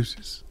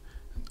excuses.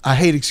 I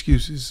hate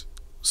excuses.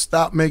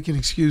 Stop making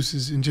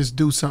excuses and just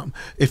do something.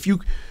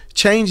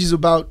 Change is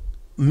about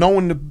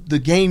knowing the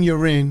game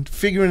you're in,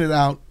 figuring it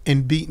out,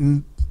 and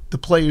beating the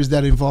players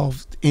that are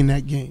involved in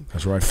that game.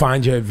 That's right.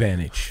 Find your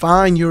advantage.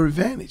 Find your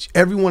advantage.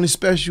 Everyone is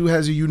special,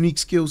 has a unique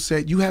skill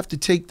set. You have to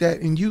take that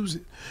and use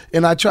it.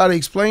 And I try to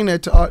explain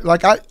that to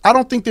I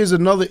don't think there's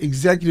another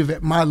executive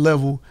at my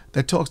level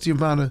that talks to the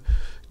amount of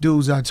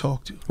dudes I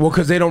talk to. Well,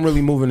 because they don't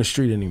really move in the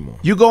street anymore.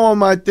 You go on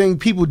my thing,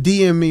 people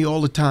DM me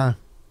all the time.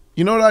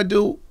 You know what I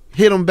do?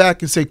 Hit them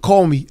back and say,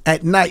 call me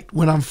at night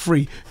when I'm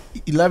free.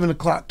 11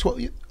 o'clock,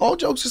 12. All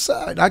jokes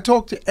aside, I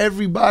talk to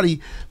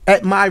everybody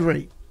at my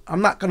rate.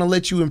 I'm not gonna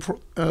let you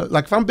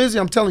like if I'm busy,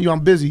 I'm telling you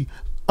I'm busy.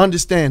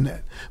 Understand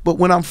that. But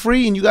when I'm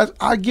free and you guys,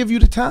 I give you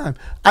the time.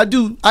 I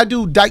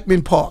do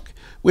Dykeman Park.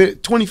 We're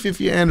 25th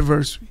year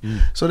anniversary.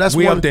 So that's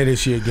we up there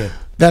this year again.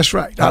 That's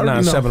right.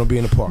 9/7 will be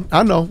in the park.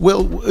 I know.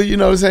 Well, you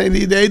know what I'm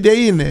saying?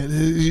 They in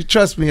there.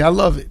 Trust me, I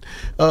love it.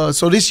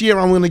 So this year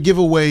I'm gonna give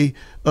away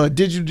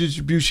digital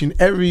distribution.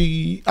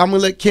 I'm gonna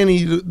let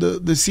Kenny,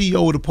 the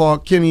CEO of the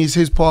park. Kenny is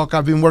his park.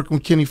 I've been working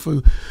with Kenny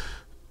for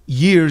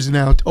years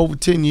now, over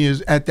 10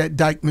 years at that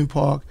Dykeman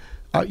Park.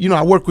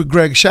 I work with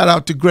Greg. Shout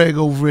out to Greg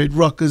over at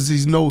Rutgers.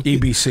 He's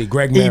EBC,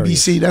 Greg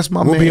Marius. EBC, that's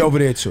my man. We'll be over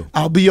there too.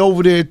 I'll be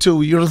over there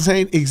too. You know what I'm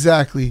saying?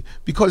 Exactly.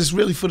 Because it's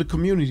really for the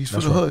communities,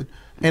 for the hood.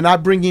 And I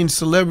bring in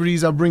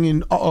celebrities. I bring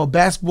in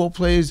basketball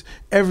players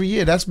every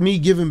year. That's me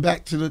giving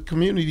back to the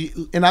community.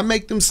 And I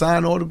make them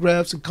sign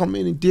autographs and come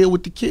in and deal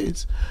with the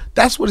kids.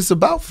 That's what it's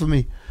about for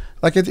me.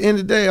 Like at the end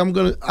of the day,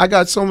 I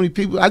got so many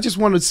people. I just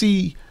want to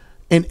see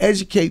and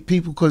educate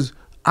people because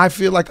I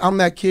feel like I'm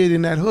that kid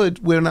in that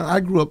hood where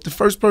I grew up. The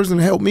first person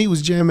to help me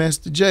was Jam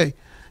Master Jay.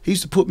 He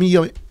used to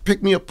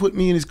pick me up, put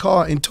me in his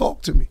car, and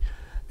talk to me.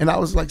 And I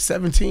was like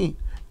 17,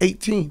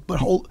 18, but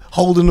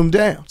holding them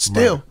down.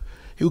 Still, right.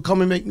 He would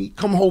come and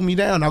come hold me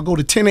down. I'll go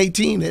to 10,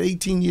 18 at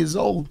 18 years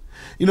old.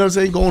 You know what I'm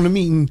saying? Going to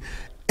meeting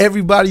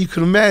everybody you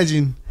could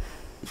imagine.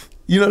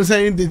 You know what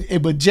I'm saying?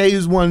 But Jay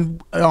is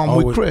one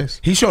with Chris.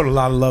 He showed a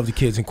lot of love to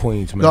kids in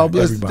Queens, man. God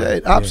bless the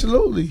dead.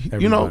 Absolutely. Yeah.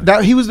 You know,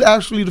 he was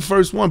actually the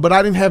first one, but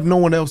I didn't have no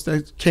one else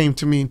that came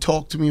to me and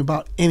talked to me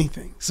about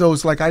anything. So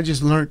it's like I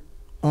just learned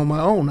on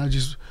my own.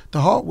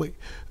 The hard way.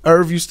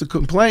 Irv used to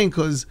complain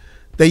because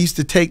they used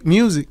to take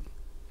music.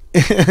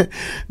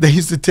 They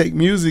used to take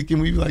music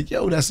and we'd be like,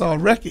 yo, that's our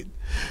record.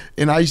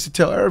 And I used to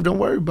tell Irv, don't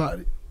worry about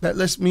it. That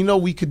lets me know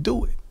we could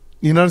do it.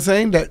 You know what I'm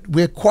saying? That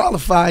we're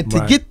qualified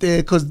to get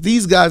there because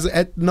these guys are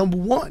at number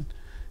one,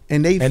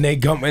 and they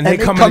come and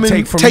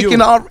take from you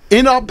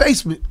in our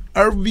basement.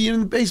 Irv be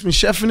in the basement,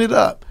 chefing it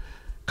up.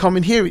 Come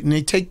and hear it, and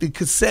they take the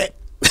cassette,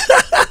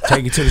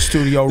 take it to the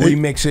studio,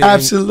 remix it,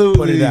 absolutely, and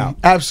put it out,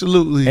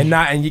 absolutely,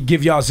 and you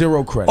give y'all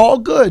zero credit. All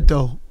good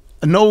though.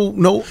 No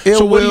ill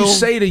So what do will. you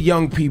say to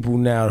young people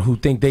now who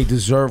think they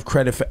deserve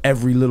credit for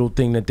every little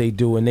thing that they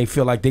do, and they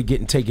feel like they're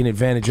getting taken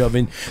advantage of?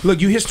 And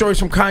look, you hear stories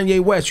from Kanye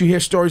West, you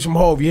hear stories from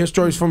Hov, you hear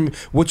stories from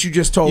what you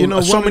just told. You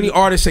know, so many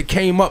artists that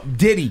came up,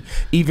 Diddy,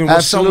 even when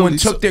Absolutely. someone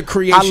took their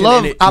creation.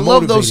 I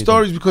love those them.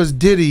 stories because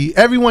Diddy,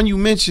 everyone you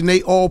mentioned,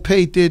 they all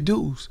paid their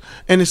dues,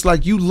 and it's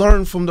like you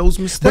learn from those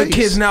mistakes. But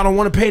kids now don't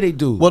want to pay their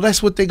dues. Well,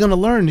 that's what they're gonna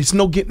learn. There's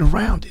no getting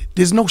around it.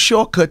 There's no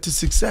shortcut to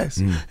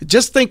success.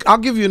 Just think. I'll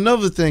give you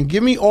another thing.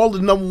 Give me all the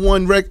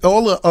 #1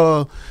 all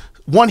the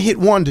one-hit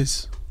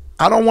wonders.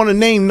 I don't want to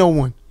name no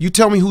one. You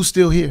tell me who's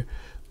still here.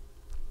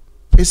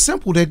 It's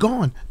simple. They're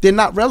gone. They're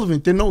not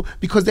relevant.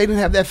 Because they didn't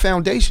have that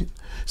foundation.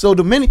 So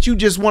the minute you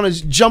just want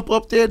to jump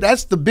up there,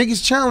 that's the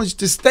biggest challenge,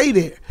 to stay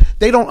there.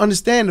 They don't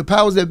understand. The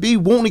powers that be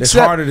won't accept.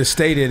 It's harder to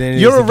stay there than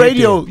You're a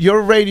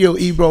radio,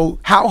 Ebro.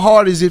 How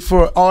hard is it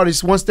for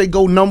artists once they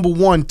go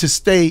 #1 to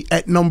stay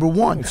at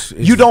 #1?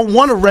 You don't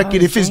want a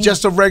record if it's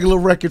just a regular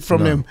record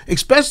from them,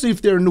 especially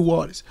if they're a new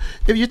artist.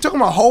 If you're talking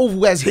about Hov,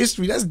 who has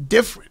history, that's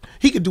different.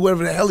 He can do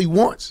whatever the hell he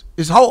wants.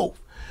 It's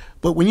Hov.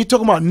 But when you're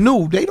talking about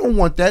new, they don't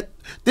want that.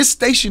 This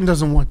station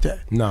doesn't want that.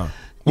 No.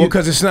 Well,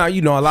 because it's not,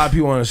 a lot of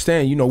people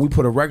understand, we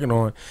put a record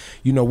on,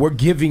 we're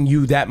giving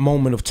you that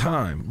moment of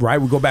time, right?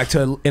 We go back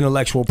to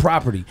intellectual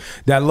property.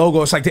 That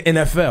logo, it's like the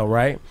NFL,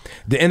 right?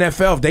 The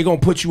NFL, if they're going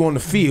to put you on the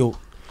field,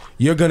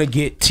 you're going to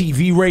get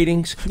TV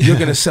ratings. You're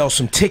going to sell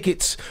some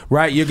tickets,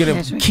 right? You're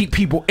going to keep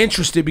people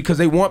interested because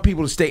they want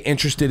people to stay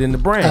interested in the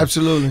brand.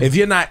 Absolutely. If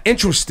you're not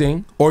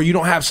interesting, or you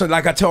don't have something,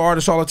 like I tell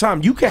artists all the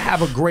time, you can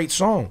have a great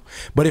song,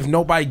 but if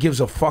nobody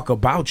gives a fuck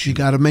about you. You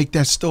got to make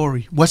that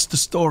story. What's the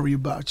story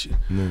about you?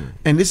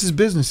 And this is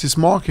business. It's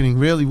marketing,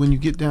 really, when you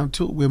get down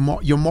to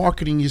it. You're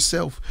marketing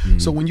yourself.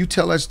 So when you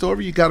tell that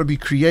story, you got to be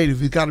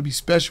creative. It got to be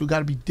special. It got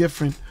to be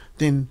different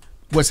than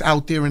what's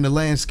out there in the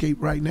landscape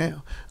right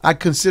now. I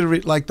consider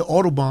it like the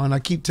Autobahn. I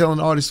keep telling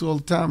artists all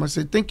the time, I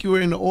said, think you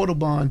were in the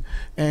Autobahn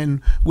and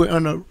we're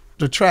on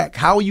the track.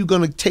 How are you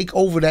going to take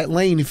over that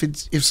lane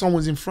if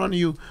someone's in front of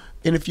you?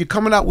 And if you're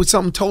coming out with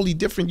something totally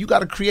different, you got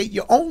to create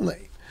your own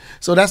lane.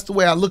 So that's the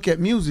way I look at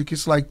music.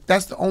 It's like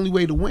that's the only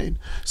way to win.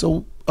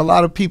 So a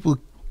lot of people,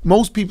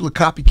 most people are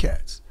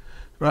copycats,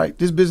 right?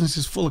 This business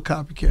is full of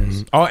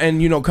copycats. Oh,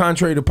 and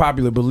contrary to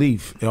popular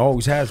belief, it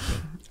always has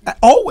been.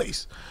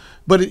 Always.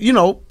 But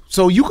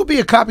so you could be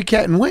a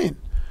copycat and win.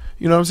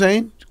 You know what I'm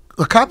saying?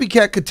 A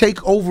copycat could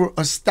take over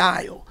a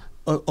style,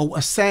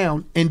 a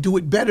sound, and do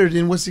it better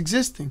than what's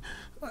existing.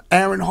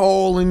 Aaron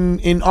Hall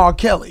and R.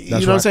 Kelly.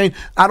 That's you know what I'm saying?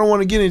 I don't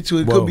want to get into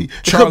it. Well, Could be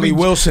Charlie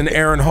Wilson,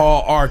 Aaron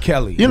Hall, R.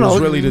 Kelly. It was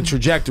really the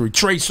trajectory.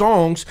 Trey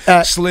Songz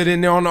slid in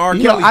there on the R.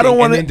 Kelly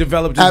thing and then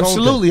developed his own thing.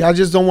 Absolutely. I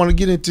just don't want to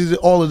get into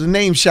all of the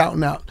names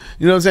shouting out.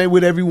 You know what I'm saying?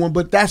 With everyone.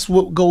 But that's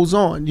what goes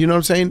on. You know what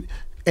I'm saying?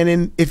 And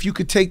then if you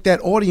could take that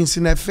audience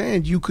and that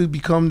fan, you could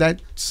become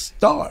that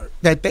star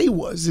that they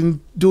was and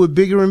do it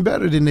bigger and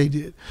better than they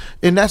did.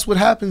 And that's what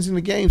happens in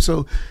the game.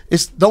 So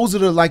those are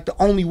the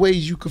only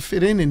ways you could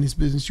fit in this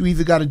business. You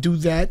either got to do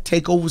that,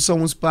 take over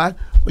someone's spot,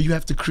 or you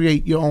have to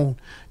create your own.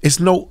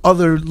 It's no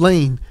other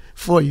lane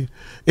for you.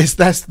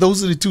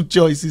 Those are the two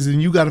choices,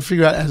 and you got to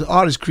figure out as an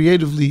artist,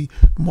 creatively,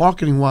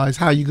 marketing wise,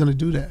 how you're gonna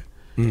do that.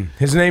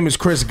 His name is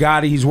Chris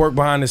Gotti. He's worked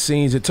behind the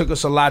scenes. It took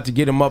us a lot to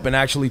get him up and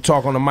actually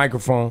talk on the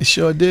microphone. It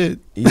sure did.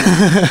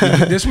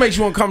 This makes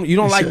you want to come. You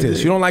don't like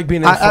this. You don't like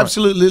being in front.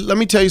 Absolutely. Let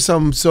me tell you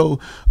something. So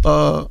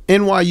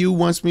NYU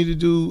wants me to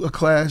do a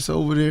class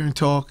over there and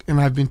talk,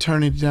 and I've been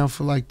turning it down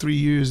for like 3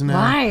 years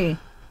now. Why?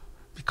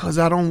 Because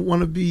I don't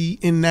want to be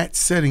in that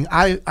setting.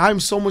 I'm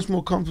so much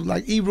more comfortable.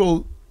 Like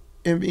Ebro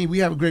and me, we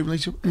have a great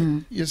relationship.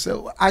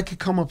 So I could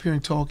come up here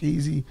and talk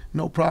easy,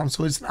 no problem.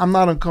 So I'm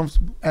not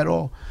uncomfortable at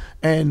all.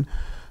 And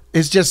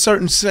it's just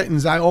certain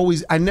settings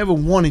I never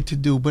wanted to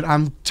do, but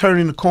I'm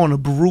turning the corner.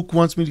 Baruch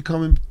wants me to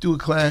come and do a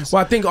class.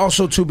 Well, I think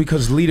also too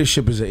because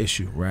leadership is an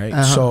issue,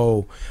 right?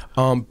 So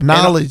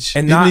knowledge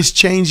and in this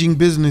changing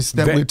business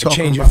that we're talking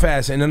changing about.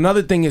 fast. And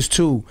another thing is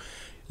too,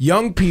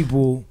 young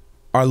people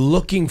are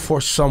looking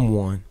for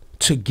someone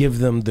to give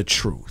them the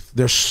truth.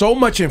 There's so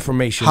much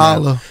information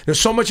now. There's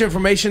so much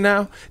information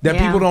now that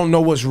people don't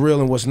know what's real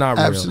and what's not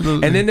real.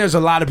 Absolutely. And then there's a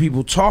lot of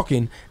people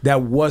talking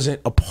that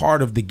wasn't a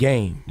part of the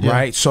game,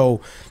 right?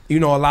 So, a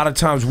lot of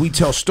times we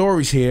tell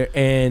stories here,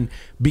 and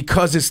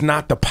because it's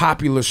not the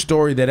popular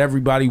story that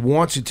everybody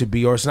wants it to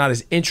be, or it's not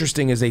as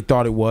interesting as they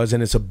thought it was,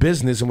 and it's a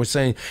business, and we're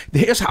saying,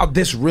 here's how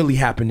this really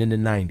happened in the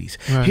 90s.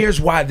 Right. Here's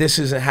why this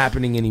isn't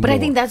happening anymore. But I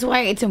think that's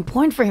why it's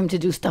important for him to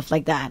do stuff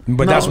like that.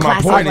 But that's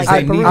my point, is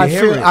they need to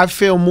hear it. I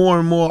feel more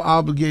and more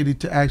obligated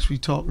to actually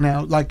talk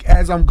now. Like,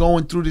 as I'm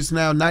going through this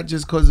now, not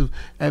just because of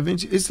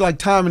adventure, it's like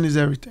timing is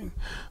everything.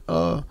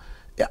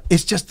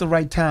 It's just the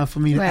right time for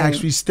me to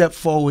actually step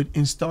forward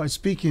and start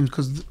speaking,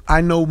 because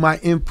I know my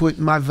input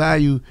and my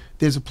value,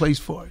 there's a place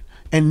for it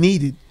and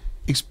needed,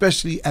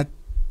 especially at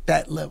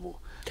that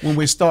level when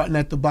we're starting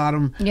at the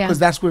bottom, because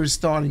that's where it's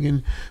starting.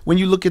 And when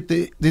you look at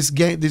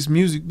this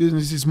music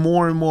business, it's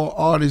more and more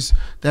artists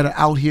that are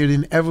out here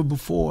than ever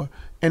before,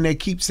 and they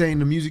keep saying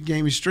the music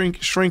game is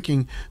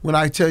shrinking. When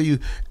I tell you,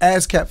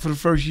 ASCAP for the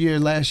first year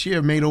last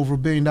year made over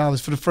 $1 billion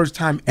for the first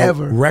time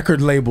ever.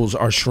 Record labels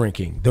are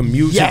shrinking. The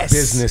music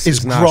business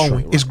is not growing.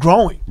 shrinking. It's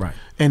growing. Right.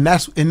 And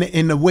that's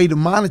and the way to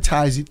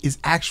monetize it is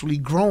actually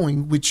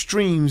growing with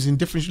streams and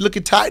different. Look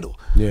at Tidal.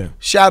 Yeah.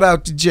 Shout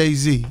out to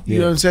Jay-Z. You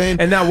know what I'm saying?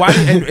 And now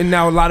and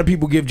now a lot of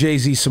people give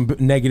Jay-Z some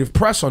negative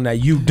press on that.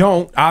 You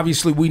don't.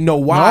 Obviously, we know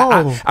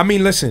why. No. I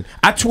mean, listen.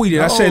 I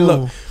tweeted. I said,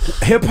 look,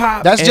 hip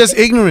hop. That's just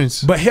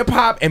ignorance. But hip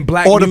hop and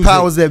black or music, the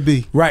powers that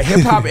be. Right.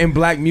 Hip hop and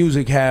black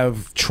music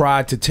have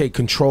tried to take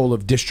control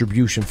of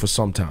distribution for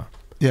some time.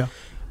 Yeah.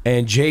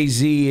 And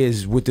Jay-Z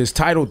is with this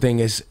title thing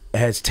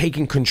has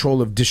taken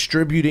control of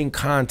distributing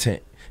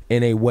content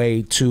in a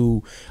way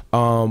to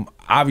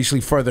obviously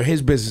further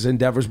his business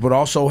endeavors, but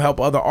also help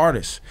other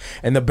artists.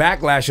 And the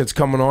backlash that's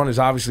coming on is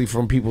obviously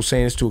from people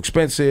saying it's too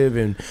expensive,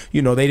 and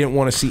they didn't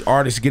want to see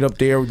artists get up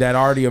there that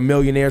already are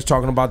millionaires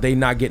talking about they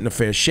not getting a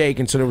fair shake.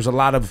 And so there was a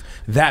lot of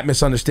that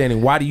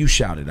misunderstanding. Why do you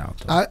shout it out,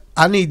 though?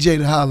 I need Jay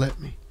to holler at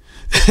me.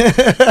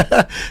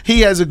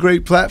 He has a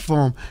great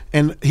platform,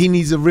 and he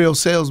needs a real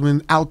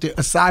salesman out there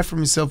aside from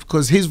himself,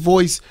 because his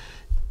voice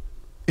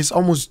is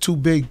almost too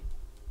big,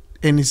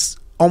 and it's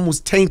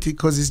almost tainted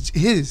because it's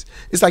his.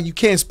 It's like you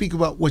can't speak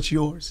about what's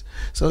yours.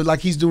 So like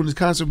he's doing this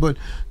concert, but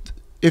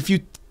if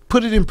you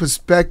put it in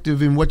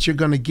perspective and what you're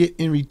gonna get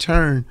in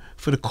return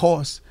for the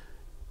cost,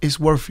 it's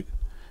worth it,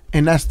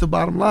 and that's the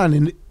bottom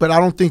line. But I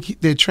don't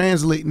think they're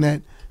translating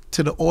that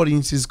to the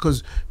audiences,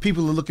 because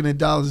people are looking at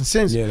dollars and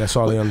cents. Yeah, that's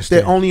all they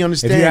understand. They only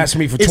understand. If you ask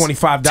me for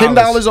 $25,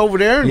 $10 over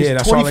there, and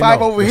it's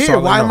 $25 over here.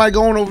 Why am I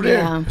going over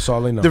there? That's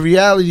all they know. The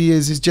reality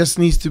is, it just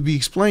needs to be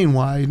explained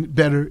why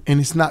better, and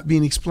it's not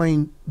being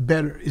explained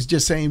better. It's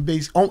just saying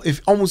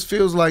it almost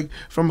feels like,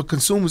 from a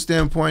consumer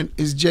standpoint,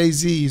 it's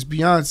Jay-Z, it's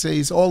Beyonce,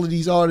 it's all of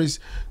these artists.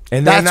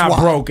 And they're not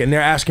broke, and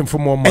they're asking for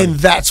more money. And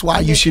that's why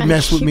you should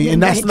mess with me.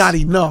 And that's not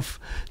enough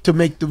to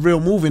make the real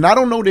move. And I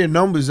don't know their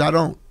numbers. I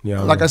don't.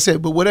 Yeah, like I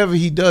said, but whatever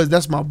he does,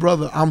 that's my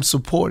brother. I'm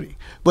supporting.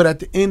 But at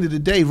the end of the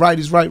day, right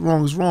is right,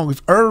 wrong is wrong.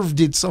 If Irv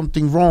did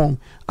something wrong,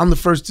 I'm the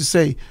first to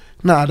say,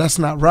 nah, that's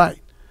not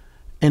right.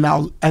 And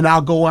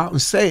I'll go out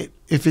and say it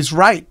if it's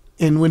right.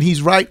 And when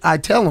he's right, I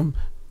tell him,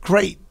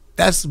 great.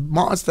 That's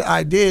monster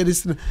idea.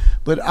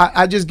 But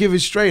I just give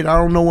it straight. I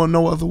don't know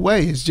no other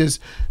way. It's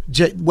just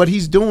what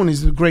he's doing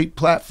is a great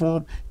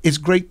platform. It's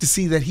great to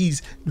see that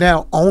he's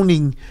now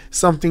owning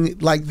something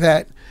like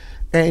that,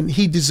 and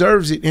he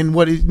deserves it. And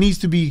what it needs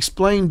to be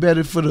explained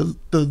better for the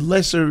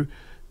lesser,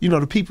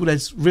 the people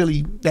that's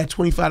really, that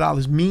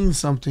 $25 means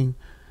something.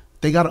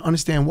 They got to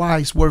understand why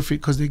it's worth it,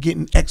 because they're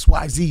getting X,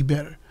 Y, Z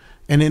better.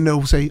 And then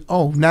they'll say,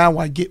 oh, now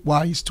I get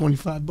why it's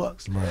 $25.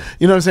 Right.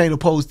 You know what I'm saying?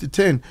 Opposed to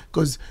 10,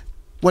 because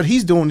what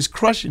he's doing is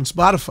crushing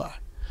Spotify.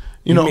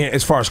 You know,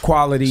 as far as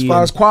quality,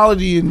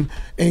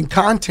 and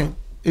content,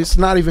 it's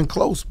not even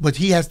close. But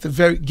he has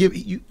to give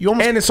you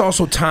almost, and it's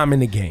also time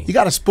in the game. You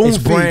got to spoon feed.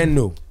 It's brand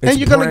new, and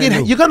you're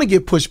gonna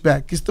get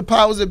pushback. It's the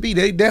powers that be.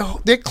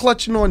 They're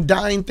clutching on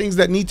dying things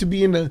that need to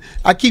be in the.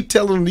 I keep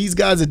telling them, these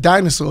guys are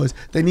dinosaurs.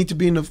 They need to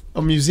be in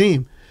a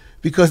museum,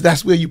 because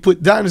that's where you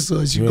put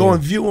dinosaurs. You go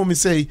and view them and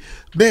say,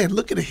 man,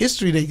 look at the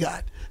history they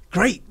got.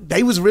 Great,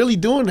 they was really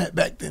doing that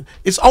back then.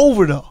 It's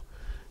over though.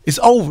 It's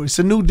over. It's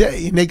a new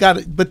day, and they got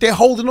it. But they're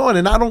holding on,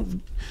 and I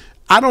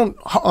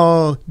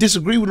don't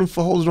disagree with them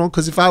for holding on,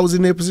 because if I was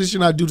in their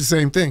position, I'd do the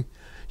same thing.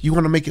 You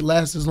want to make it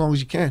last as long as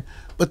you can,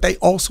 but they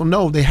also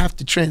know they have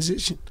to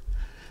transition.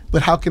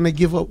 But how can they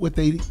give up what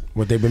they've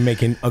been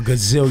making $1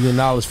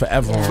 gazillion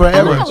forever?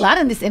 I learned a lot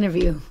in this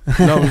interview.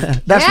 No,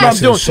 that's what I'm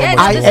doing. So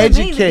I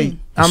educate.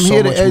 I'm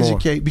here to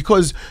educate,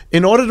 because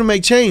in order to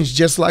make change,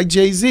 just like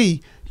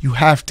Jay-Z, you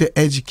have to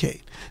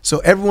educate. So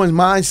everyone's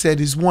mindset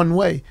is one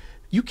way.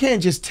 You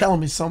can't just tell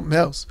them it's something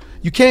else.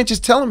 You can't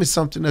just tell them it's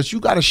something else. You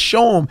got to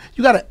show them.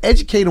 You got to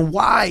educate them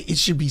why it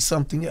should be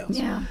something else.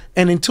 Yeah.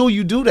 And until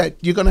you do that,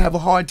 you're going to have a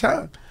hard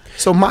time.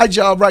 So my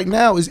job right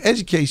now is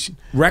education.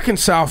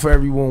 Reconcile for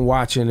everyone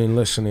watching and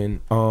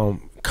listening.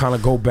 Kind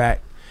of go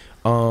back.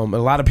 A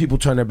lot of people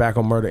turned their back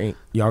on Murder Inc.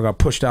 Y'all got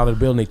pushed out of the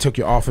building. They took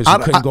your office. You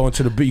couldn't go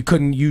into the. You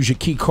couldn't use your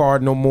key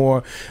card no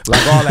more.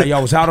 Like all that.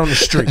 Y'all was out on the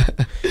street.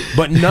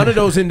 But none of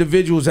those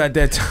individuals at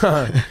that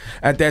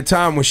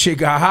time when shit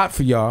got hot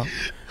for y'all,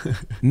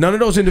 none of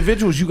those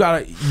individuals, you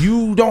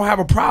don't have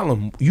a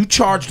problem. You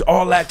charged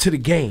all that to the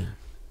game.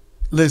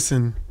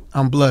 Listen,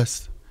 I'm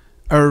blessed.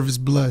 Irv is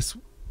blessed.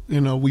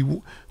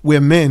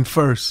 We're men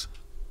first.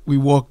 We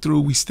walk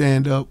through. We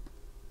stand up.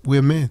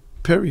 We're men.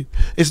 Period.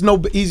 It's no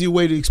easier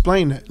way to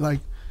explain that. Like,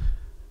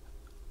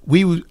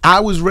 I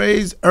was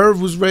raised,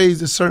 Irv was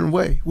raised a certain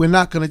way. We're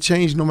not going to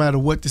change no matter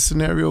what the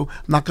scenario.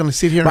 I'm not going to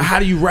sit here. But how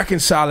do you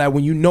reconcile that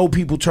when you know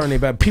people turn their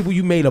back? People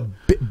you made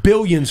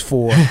billions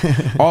for,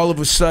 all of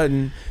a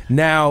sudden,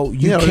 now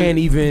you can't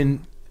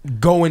even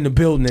go in the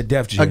building at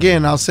Def Jam.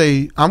 Again, I'll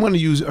say, I'm going to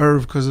use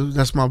Irv because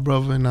that's my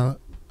brother. And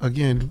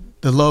again,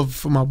 the love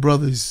for my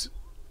brothers,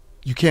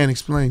 you can't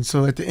explain.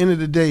 So at the end of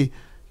the day,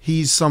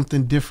 he's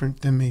something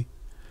different than me.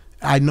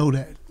 I know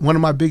that. One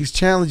of my biggest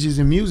challenges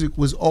in music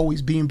was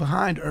always being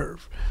behind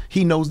Irv.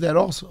 He knows that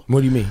also.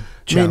 What do you mean?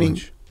 Challenge?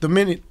 Meaning, the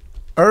minute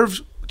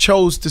Irv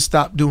chose to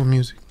stop doing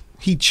music,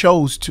 he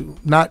chose to,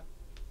 not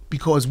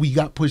because we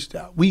got pushed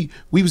out. We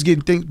was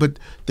getting things, but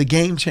the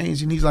game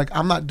changed, and he's like,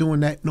 I'm not doing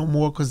that no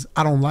more because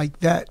I don't like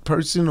that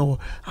person, or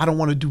I don't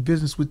want to do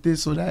business with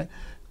this or that.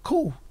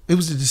 Cool. It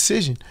was a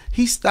decision.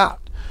 He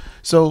stopped.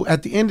 So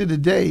at the end of the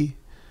day,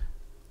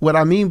 what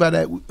I mean by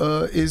that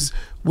is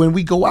when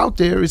we go out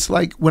there, it's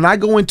like when I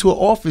go into an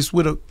office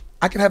with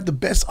I can have the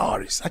best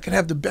artist, I can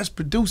have the best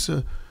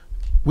producer.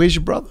 Where's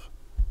your brother?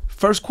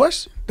 First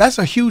question. That's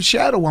a huge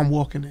shadow I'm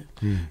walking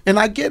in. And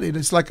I get it.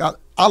 It's like,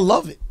 I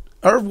love it.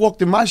 Irv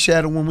walked in my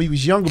shadow when we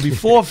was younger,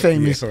 before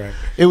famous. Yeah, right.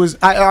 It was,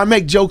 I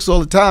make jokes all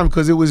the time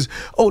because it was,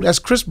 oh, that's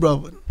Chris'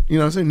 brother. You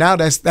know what I'm saying? Now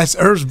that's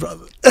Irv's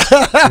brother.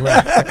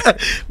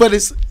 But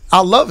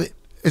I love it.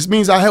 It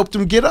means I helped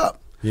him get up.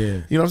 Yeah.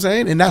 You know what I'm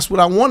saying? And that's what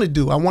I want to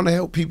do. I want to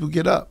help people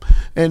get up.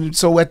 And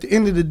so at the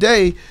end of the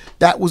day,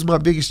 that was my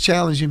biggest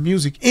challenge in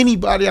music.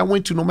 Anybody I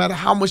went to, no matter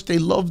how much they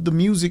loved the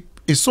music,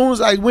 as soon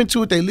as I went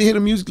to it, they hear the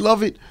music,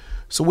 love it.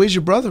 So where's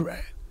your brother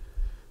at?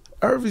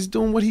 Irv is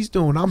doing what he's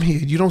doing. I'm here.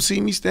 You don't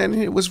see me standing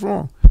here. What's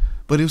wrong?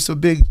 But it was a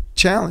big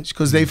challenge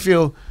because they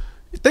feel,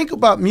 think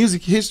about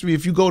music history.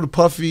 If you go to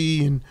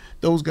Puffy and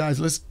those guys,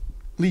 let's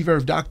leave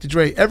Irv, Dr.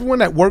 Dre. Everyone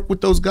that worked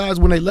with those guys,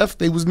 when they left,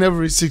 they was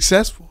never as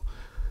successful.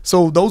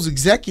 So those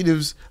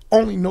executives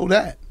only know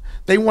that.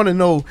 They want to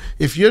know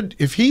if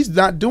he's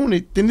not doing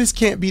it, then this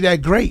can't be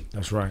that great.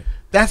 That's right.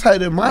 That's how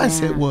their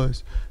mindset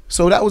was.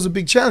 So that was a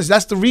big challenge.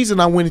 That's the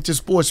reason I went into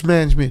sports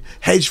management,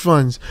 hedge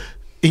funds,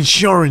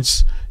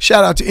 insurance.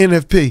 Shout out to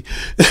NFP.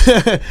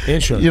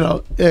 Insurance. You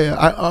know, yeah,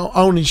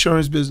 I own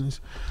insurance business.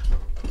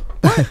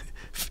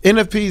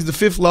 NFP is the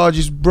 5th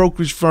largest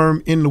brokerage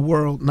firm in the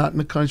world, not in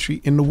the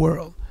country, in the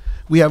world.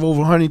 We have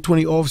over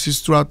 120 offices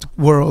throughout the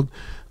world.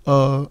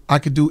 I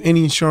could do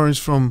any insurance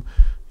from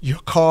your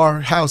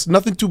car, house,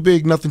 nothing too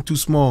big, nothing too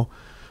small.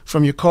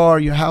 From your car,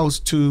 your house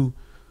to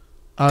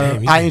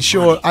I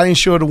insure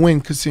the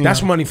Wynn Casino.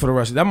 That's money for the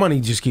rest. That money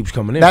just keeps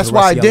coming in. That's for the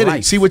why rest I of your did life.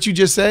 it. See what you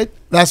just said?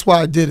 That's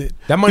why I did it.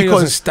 That money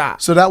doesn't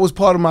stop. So that was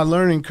part of my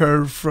learning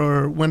curve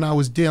for when I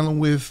was dealing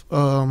with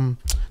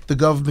the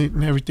government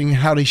and everything, and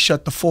how they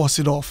shut the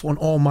faucet off on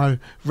all my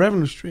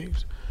revenue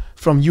streams.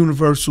 From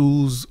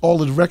Universals,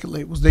 all of the record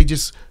labels, they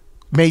just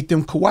made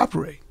them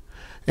cooperate.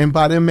 And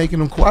by them making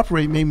them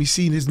cooperate made me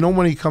see there's no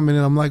money coming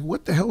in. I'm like,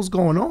 what the hell's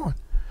going on?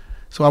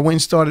 So I went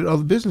and started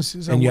other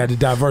businesses. And you had to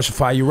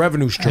diversify your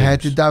revenue streams. I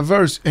had to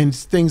diverse, and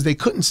things they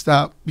couldn't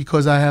stop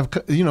because I have,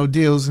 you know,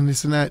 deals and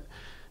this and that.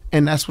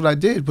 And that's what I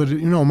did. But,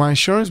 you know, my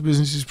insurance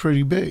business is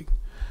pretty big.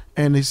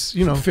 And it's,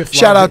 you know,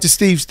 shout out to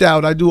Steve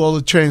Stout. I do all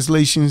the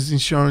translations,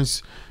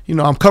 insurance. You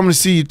know, I'm coming to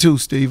see you too,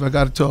 Steve. I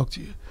got to talk to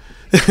you.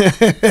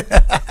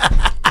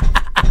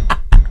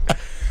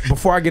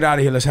 Before I get out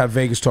of here, let's have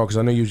Vegas talk, because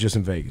I know you was just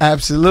in Vegas.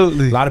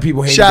 Absolutely. A lot of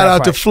people hated Shout that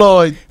out fight. to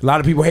Floyd. A lot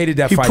of people hated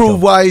that He fight.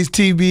 proved though. why he's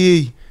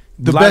TBE.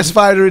 The best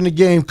fighter in the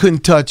game,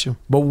 couldn't touch him.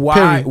 But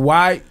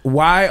why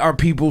are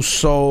people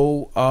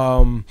so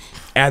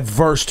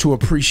adverse to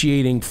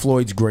appreciating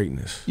Floyd's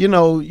greatness? You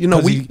know,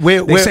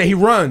 they say he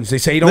runs. They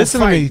say he don't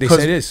fight. They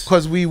say this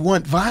because we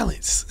want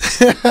violence.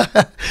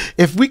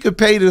 If we could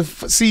pay to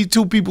see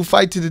two people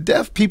fight to the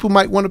death, people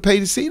might want to pay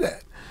to see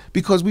that,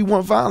 because we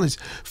want violence.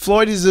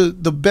 Floyd is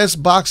the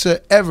best boxer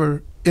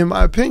ever, in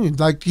my opinion.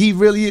 Like, he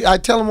really, I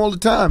tell him all the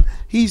time,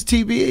 he's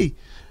TBE.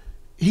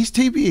 He's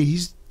TBE.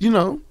 He's, you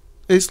know,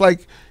 it's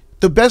like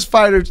the best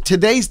fighter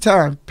today's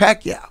time,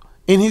 Pacquiao,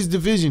 in his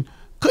division,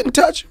 couldn't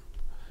touch him.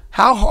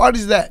 How hard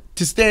is that,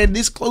 to stand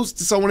this close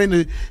to someone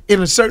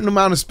in a certain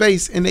amount of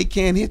space and they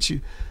can't hit you?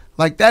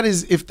 Like, that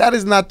is, if that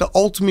is not the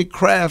ultimate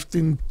craft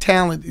and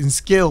talent and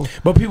skill.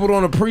 But people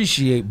don't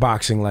appreciate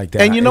boxing like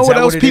that. And you know what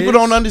else people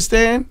don't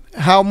understand?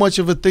 understand? How much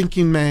of a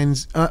thinking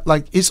man's,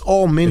 like, it's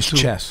all mental.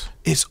 It's chess.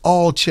 It's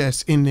all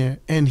chess in there.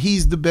 And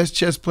he's the best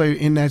chess player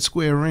in that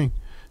square ring.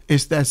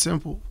 It's that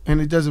simple.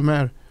 And it doesn't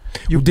matter.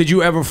 Did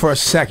you ever for a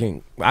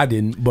second, I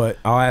didn't, but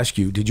I'll ask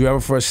you, did you ever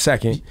for a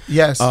second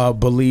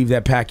believe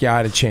that Pacquiao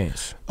had a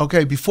chance?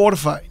 Okay, before the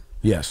fight.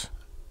 Yes.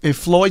 If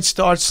Floyd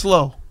starts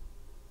slow,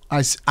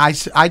 I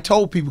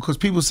told people, because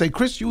people say,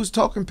 Chris, you was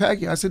talking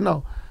Pacquiao. I said,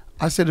 no.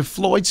 I said, if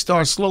Floyd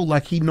starts slow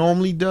like he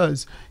normally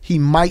does, he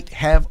might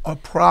have a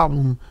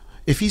problem.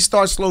 If he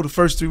starts slow the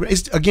first 3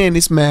 rounds, again,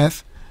 it's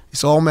math.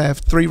 It's all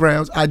math. 3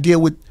 rounds. I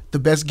deal with the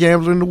best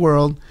gambler in the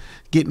world,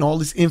 getting all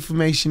this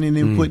information and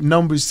input,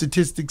 numbers,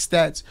 statistics,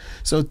 stats.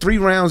 So 3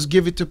 rounds,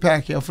 give it to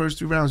Pacquiao, first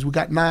 3 rounds. We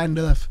got 9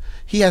 left.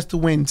 He has to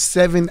win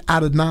 7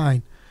 out of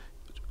 9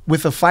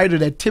 with a fighter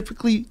that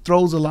typically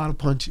throws a lot of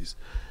punches.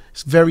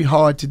 It's very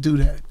hard to do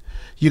that.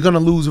 You're going to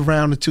lose a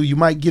round or 2. You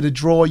might get a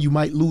draw. You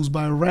might lose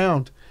by a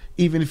round,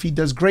 even if he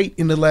does great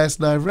in the last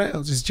 9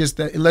 rounds. It's just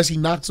that unless he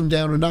knocks him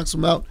down or knocks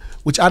him out,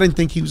 which I didn't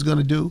think he was going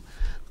to do,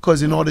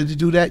 because in order to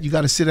do that, you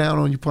got to sit down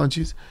on your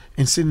punches,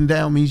 and sitting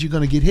down means you're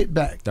going to get hit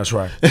back. That's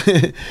right.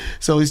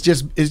 So it's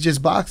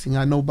just boxing.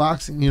 I know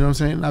boxing, you know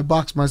what I'm saying? I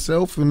box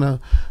myself, and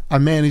I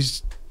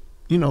managed,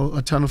 you know,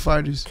 a ton of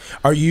fighters.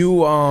 Are you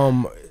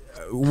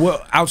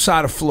well,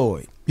 outside of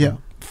Floyd? Yeah.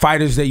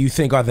 Fighters that you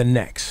think are the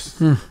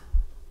next?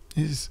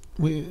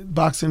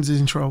 Boxing's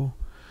in trouble.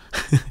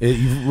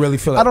 You really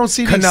feel like I don't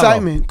see the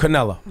excitement.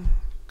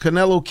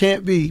 Canelo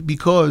can't be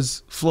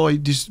because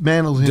Floyd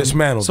dismantled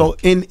him. So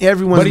in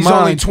everyone's mind, but he's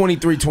only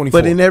 23, 24.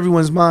 But in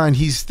everyone's mind,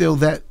 he's still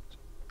that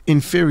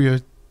inferior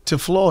to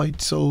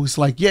Floyd. So it's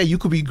like, yeah, you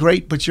could be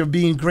great, but you're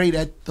being great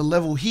at the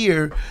level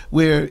here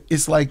where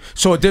it's like.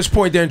 So at this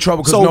point, they're in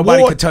trouble because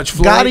nobody can touch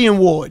Floyd. Gotti and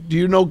Ward. Do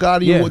you know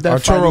Gotti and Ward? That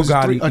Arturo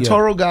Gotti.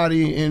 Arturo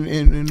Gotti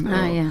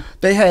and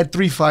they had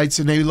 3 fights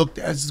and they looked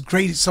as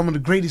great as some of the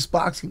greatest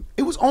boxing.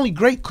 It was only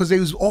great because they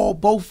was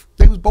both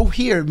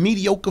here,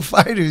 mediocre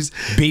fighters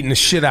beating the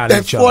shit out of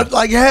each other. That fought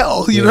like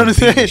hell. You know what I'm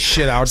saying? The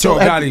shit out. Arturo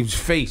Gotti's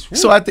face.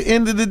 So at the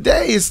end of the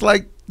day, it's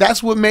like.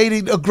 That's what made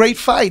it a great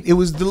fight. It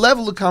was the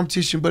level of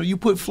competition, but you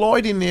put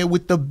Floyd in there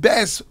with the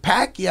best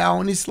Pacquiao,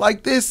 and it's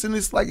like this, and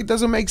it's like it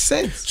doesn't make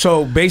sense.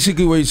 So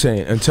basically, what you're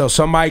saying, until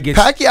somebody gets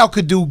Pacquiao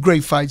could do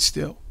great fights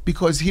still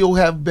because he'll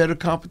have better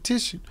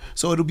competition,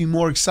 so it'll be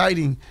more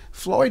exciting.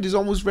 Floyd is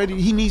almost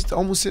ready. He needs to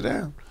almost sit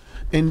down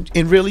and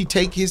really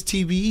take his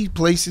TBE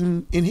place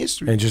in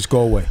history and just go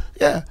away.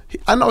 Yeah,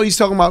 I know he's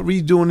talking about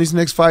redoing his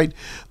next fight.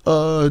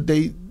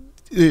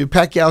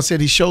 Pacquiao said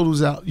his shoulder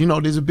was out. You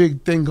know, there's a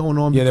big thing going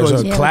on. Yeah, there's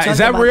a is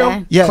that real?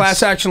 That? Yes.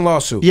 Class action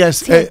lawsuit.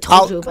 Yes.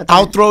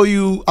 I'll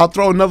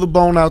throw another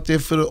bone out there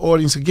for the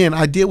audience. Again,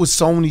 I deal with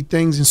so many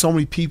things and so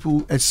many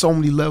people at so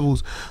many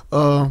levels.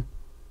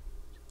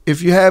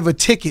 If you have a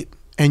ticket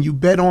and you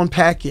bet on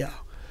Pacquiao,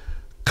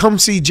 come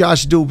see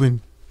Josh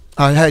Dubin.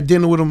 I had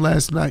dinner with him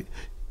last night.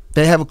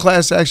 They have a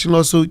class action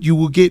lawsuit. You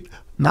will get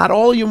not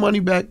all your money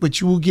back, but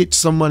you will get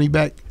some money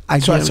back.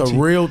 So it's a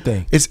real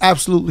thing. It's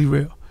absolutely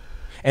real.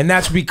 And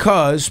that's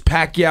because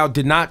Pacquiao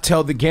did not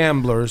tell the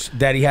gamblers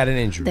that he had an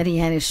injury. That he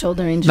had his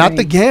shoulder injury. Not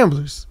the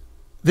gamblers.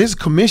 There's a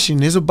commission.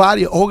 There's a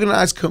body, an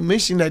organized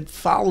commission that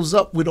follows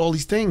up with all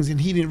these things,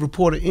 and he didn't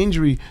report an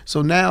injury.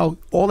 So now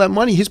all that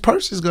money, his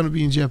purse is going to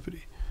be in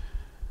jeopardy.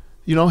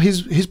 You know,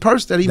 his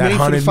purse that he made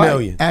for the fight.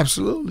 Million.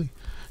 Absolutely.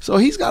 So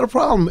he's got a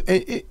problem.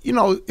 You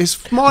know, as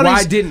smart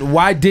why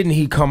didn't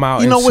he come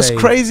out? You know what's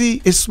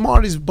crazy? As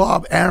smart as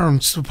Bob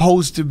Arum's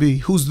supposed to be,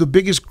 who's the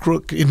biggest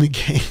crook in the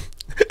game.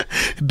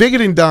 Bigger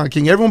than Don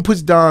King. Everyone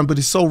puts Don, but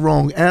it's so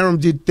wrong. Arum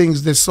did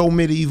things that's so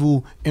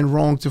medieval and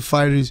wrong to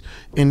fighters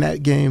in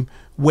that game.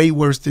 Way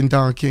worse than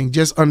Don King.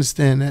 Just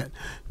understand that.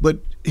 But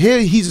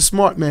here he's a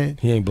smart man.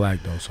 He ain't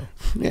black though, so.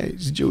 Yeah,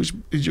 he's a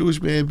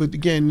Jewish man. But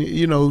again,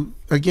 you know,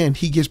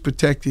 he gets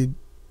protected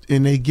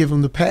and they give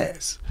him the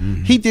pass.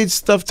 He did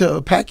stuff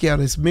to Pacquiao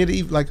that's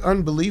medieval, like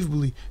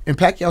unbelievably, and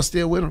Pacquiao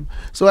still with him.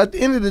 So at the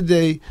end of the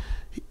day,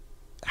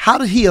 how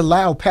did he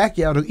allow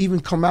Pacquiao to even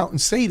come out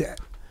and say that?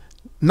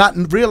 Not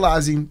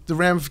realizing the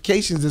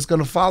ramifications that's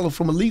going to follow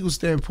from a legal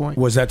standpoint.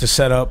 Was that to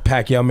set up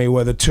Pacquiao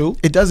Mayweather 2?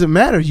 It doesn't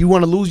matter. You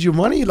want to lose your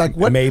money? Like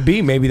what?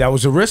 Maybe that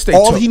was a risk they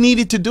took. All he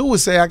needed to do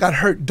was say, I got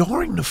hurt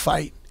during the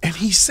fight, and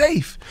he's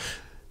safe.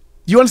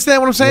 You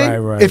understand what I'm saying?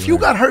 Right, if you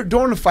got hurt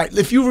during the fight,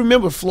 if you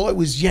remember Floyd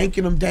was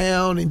yanking him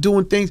down and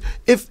doing things,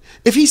 if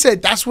he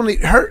said that's when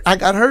it hurt, I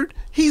got hurt,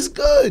 he's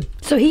good.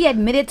 So he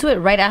admitted to it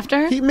right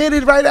after? He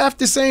admitted right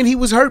after saying he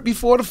was hurt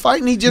before the fight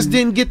and he just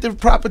didn't get the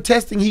proper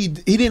testing. He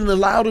didn't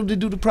allow them to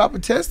do the proper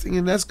testing,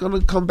 and that's going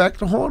to come back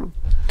to haunt him.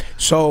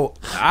 So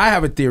I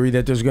have a theory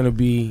that there's going to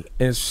be,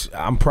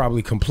 I'm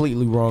probably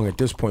completely wrong at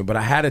this point, but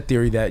I had a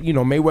theory that, you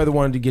know, Mayweather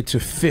wanted to get to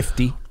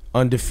 50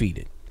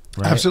 undefeated.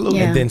 Right? Absolutely.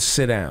 Yeah. And then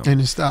sit down. And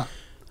then stop.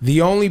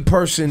 The only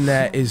person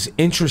that is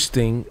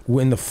interesting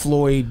in the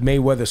Floyd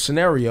Mayweather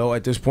scenario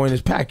at this point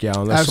is Pacquiao,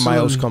 unless somebody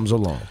else comes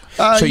along.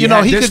 So you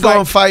know, he could go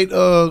and fight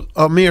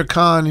Amir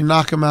Khan and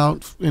knock him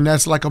out, and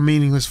that's like a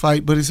meaningless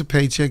fight, but it's a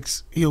paycheck.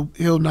 He'll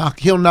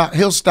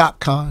stop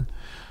Khan.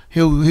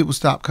 He will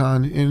stop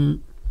Khan,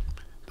 and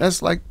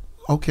that's like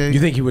okay. You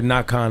think he would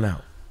knock Khan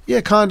out?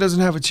 Yeah, Khan doesn't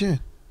have a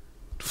chin.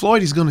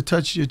 Floyd is going to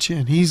touch your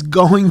chin. He's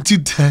going to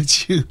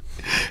touch you,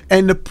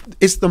 and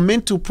it's the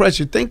mental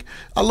pressure.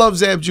 I love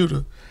Zab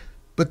Judah.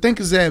 But think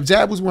of Zab.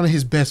 Zab was one of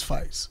his best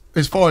fights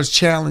as far as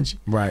challenging.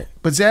 Right.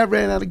 But Zab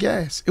ran out of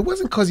gas. It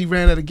wasn't because he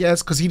ran out of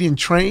gas because he didn't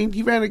train.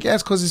 He ran out of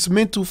gas because it's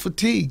mental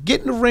fatigue.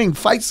 Get in the ring,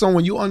 fight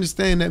someone, you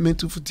understand that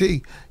mental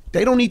fatigue.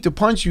 They don't need to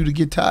punch you to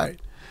get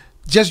tired.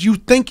 Just you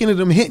thinking of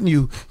them hitting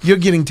you, you're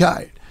getting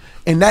tired.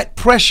 And that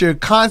pressure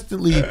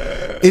constantly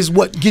is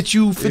what gets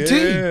you fatigued.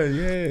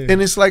 Yeah.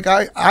 And it's like,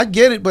 I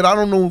get it, but I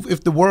don't know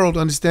if the world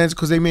understands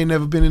because they may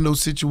never been in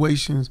those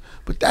situations.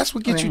 But that's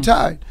what gets you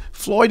tired.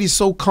 Floyd is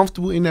so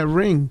comfortable in that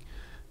ring.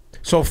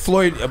 So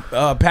Floyd,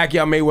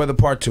 Pacquiao Mayweather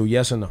Part 2,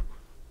 yes or no?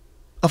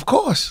 Of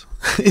course.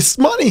 It's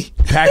money.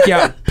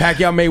 Pacquiao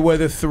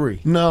Mayweather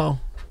 3.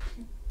 No.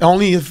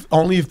 Only if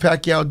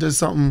Pacquiao does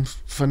something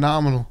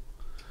phenomenal.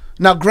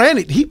 Now,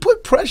 granted, he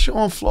put pressure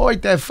on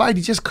Floyd that fight.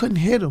 He just couldn't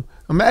hit him.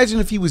 Imagine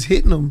if he was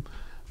hitting him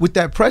with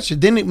that pressure.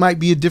 Then it might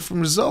be a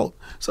different result.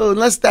 So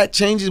unless that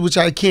changes, which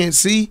I can't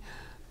see,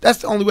 that's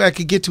the only way I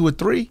could get to a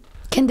 3.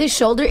 Can this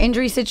shoulder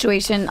injury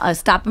situation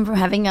stop him from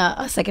having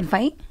a second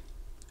fight?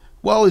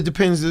 Well, it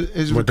depends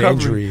his What the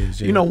recovery. injury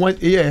is, yeah. You know,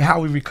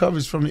 how he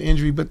recovers from the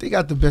injury. But they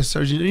got the best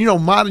surgeon. You know,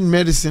 modern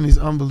medicine is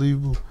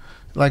unbelievable.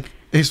 Like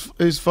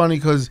it's funny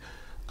because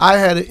I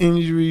had an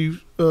injury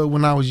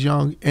when I was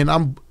young,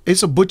 and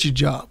it's a butcher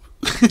job.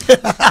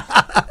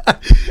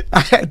 I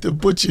had the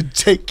butcher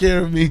take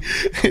care of me,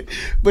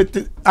 but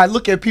I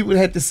look at people that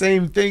had the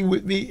same thing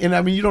with me, and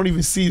I mean, you don't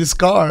even see the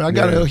scar. I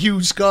got a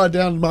huge scar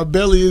down my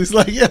belly. It's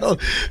like, yo,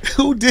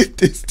 who did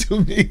this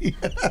to me?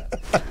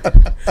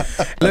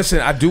 Listen,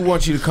 I do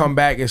want you to come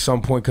back at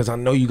some point because I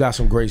know you got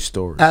some great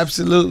stories.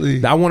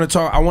 Absolutely. I want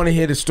to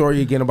hear the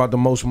story again about the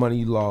most money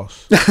you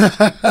lost.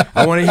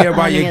 I want to hear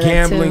about your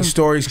gambling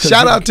stories.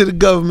 Shout out to the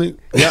government.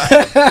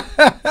 Yeah.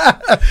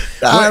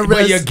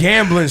 But your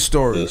gambling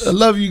stories. I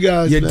love you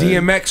guys. Your man.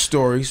 DMX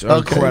stories are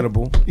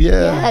incredible.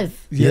 Yeah.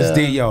 Yes.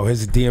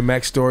 His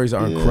DMX stories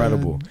are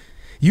incredible.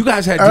 You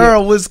guys had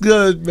Earl was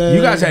good, man.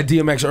 You guys had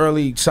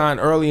DMX signed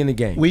early in the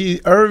game.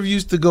 Irv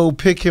used to go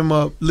pick him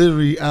up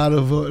literally out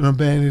of an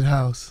abandoned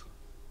house.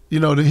 You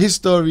know, his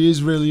story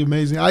is really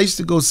amazing. I used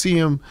to go see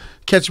him,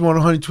 catch him on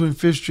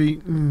 125th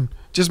Street, and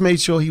just made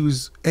sure he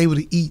was able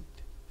to eat.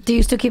 Do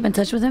you still keep in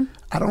touch with him?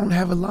 I don't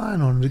have a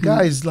line on him. The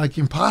guy is like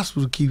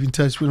impossible to keep in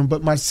touch with him.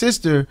 But my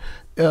sister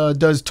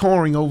does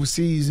touring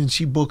overseas, and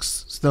she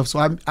books stuff. So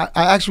I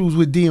actually was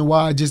with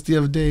DNY just the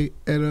other day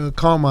at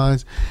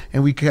Carmine's,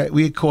 and we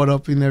had caught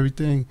up in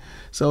everything.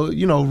 So,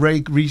 you know,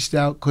 Ray reached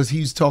out because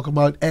he's talking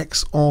about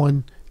X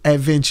on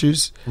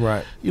Adventures.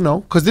 Right. You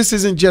know, because this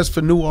isn't just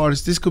for new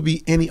artists. This could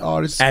be any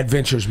artist.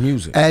 Adventures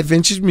Music.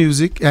 Adventures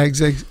Music.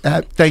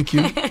 Thank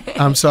you.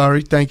 I'm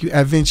sorry. Thank you.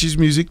 Adventures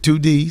Music, 2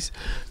 Ds.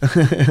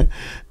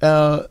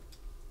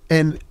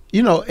 And,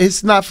 you know,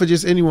 it's not for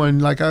just anyone.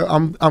 Like,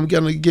 I'm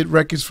going to get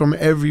records from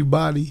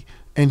everybody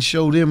and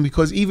show them,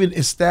 because even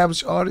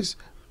established artists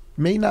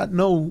may not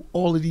know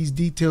all of these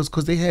details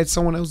because they had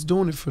someone else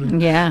doing it for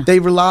them. Yeah. They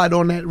relied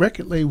on that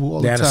record label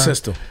all the time. They had a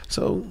system.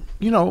 So,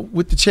 you know,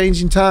 with the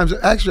changing times,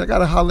 actually, I got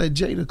to holler at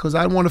Jada because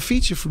I want a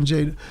feature from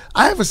Jada.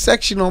 I have a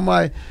section on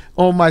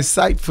my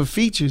site for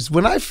features.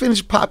 When I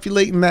finish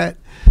populating that,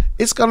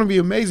 it's going to be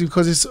amazing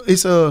because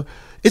it's a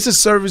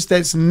service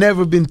that's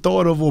never been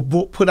thought of or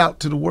put out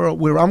to the world,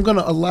 where I'm going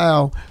to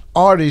allow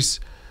artists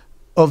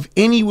of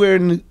anywhere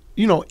in the,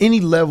 you know, any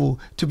level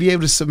to be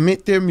able to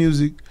submit their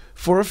music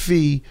for a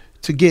fee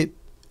to get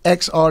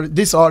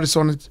this artist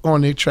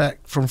on their track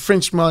from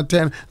French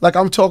Montana. Like,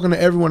 I'm talking to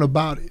everyone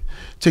about it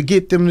to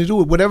get them to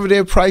do it. Whatever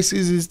their price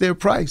is their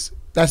price.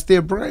 That's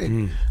their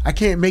brand. I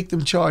can't make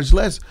them charge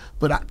less,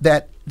 but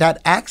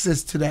that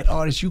access to that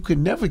artist you could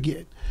never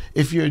get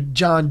if you're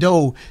John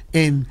Doe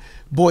in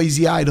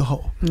Boise,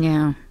 Idaho.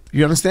 Yeah.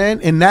 You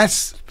understand? And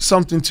that's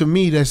something to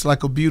me that's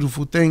like a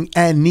beautiful thing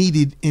and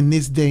needed in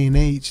this day and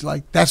age.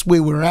 Like, that's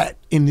where we're at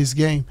in this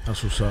game.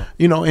 That's what's up.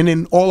 You know, and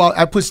then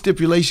I put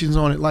stipulations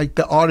on it. Like,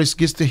 the artist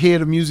gets to hear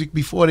the music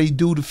before they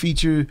do the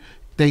feature.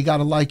 They got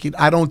to like it.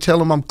 I don't tell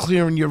them I'm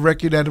clearing your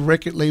record at a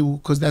record label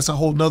because that's a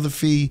whole nother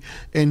fee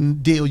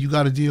and deal you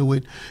got to deal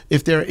with.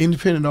 If they're an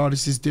independent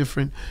artist, it's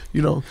different,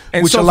 you know.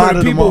 And which so a lot for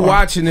of the them people are.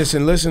 watching this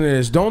and listening to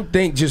this, don't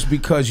think just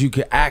because you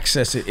can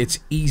access it, it's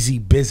easy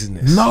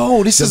business.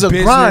 No, this is a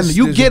business, grind.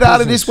 You there's get a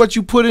out of business. this what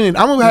you put in.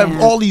 I'm gonna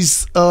have all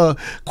these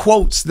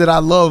quotes that I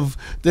love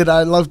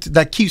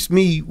that keeps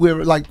me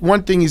where, like,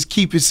 one thing is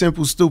keep it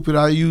simple, stupid.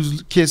 I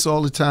use KISS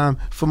all the time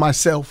for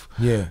myself.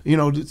 Yeah. You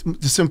know,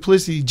 the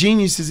simplicity.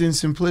 Genius is in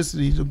simplicity.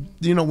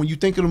 You know, when you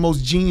think of the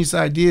most genius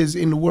ideas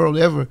in the world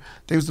ever,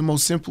 they was the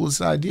most simplest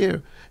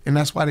idea. And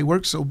that's why they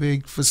work so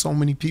big for so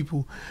many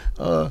people.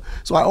 So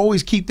I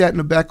always keep that in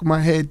the back of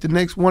my head. The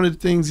next one of the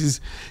things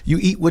is you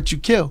eat what you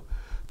kill.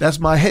 That's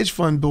my hedge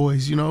fund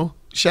boys, you know.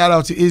 Shout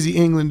out to Izzy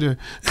Englander.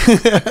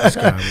 This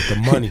guy with the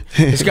money.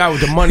 This guy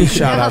with the money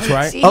shout outs,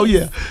 right? Oh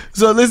yeah.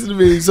 So listen to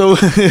me. So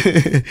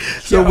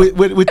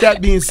with that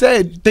being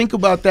said, think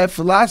about that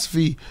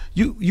philosophy.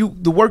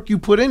 The work you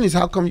put in is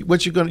how come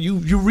what you're gonna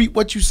you reap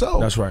what you sow.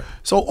 That's right.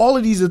 So all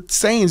of these are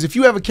sayings. If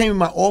you ever came in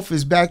my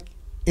office back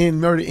in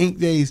Murder Inc.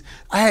 days,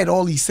 I had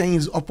all these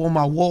sayings up on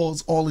my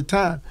walls all the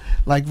time,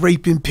 like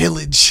rape and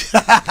pillage.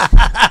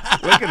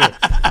 Look at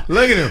him.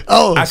 Look at him.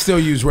 Oh, I still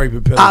use rape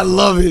and pillage. I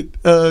love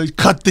it.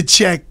 Cut the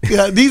check.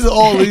 These are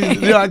all,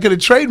 you know, I could have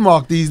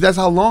trademarked these. That's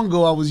how long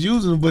ago I was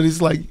using them, but it's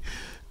like,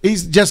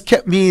 he's just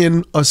kept me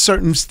in a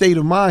certain state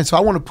of mind. So I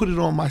want to put it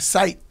on my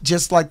site,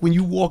 just like when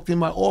you walked in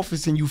my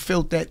office and you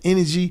felt that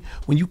energy.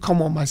 When you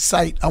come on my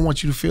site, I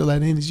want you to feel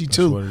that energy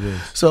too. That's what it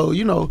is. So,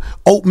 you know,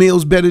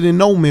 oatmeal's better than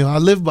no meal. I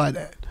live by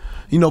that.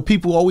 You know,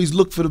 people always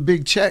look for the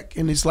big check,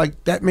 and it's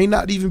like, that may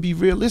not even be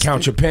realistic.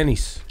 Count your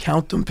pennies.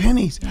 Count them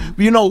pennies.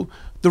 You know,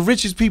 the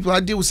richest people, I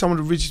deal with some of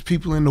the richest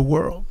people in the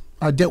world.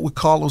 I dealt with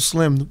Carlos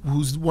Slim,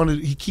 who's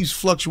he keeps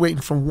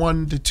fluctuating from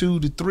 1 to 2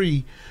 to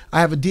 3. I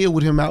have a deal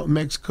with him out in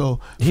Mexico.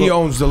 He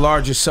owns the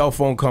largest cell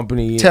phone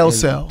company.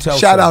 Telcel.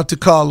 Shout out to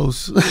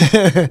Carlos.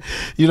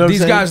 You know,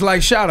 these guys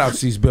like shout outs.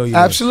 These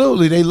billionaires.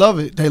 Absolutely, they love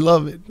it. They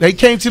love it. They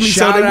came to me.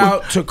 Shout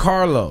out to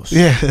Carlos.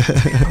 Yeah,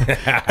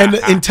 and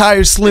the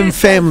entire Slim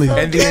family.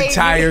 And the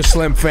entire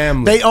Slim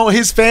family. They own.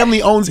 His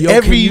family owns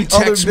every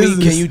other business.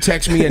 Can you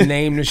text me a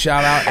name to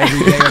shout out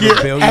every day of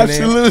a billionaire?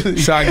 Absolutely.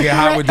 So I can get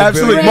hot with the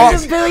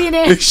Absolutely.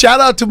 billionaire. Shout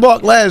out to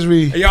Mark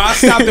Lasry. Yo, I'll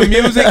stop the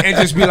music and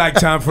just be like,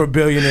 time for a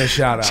billionaire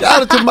shout out.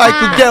 Shout out to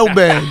Michael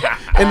Gelband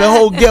and the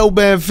whole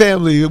Gelband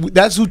family.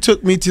 That's who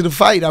took me to the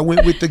fight. I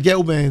went with the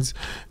Gelbands.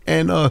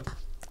 And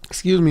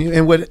excuse me.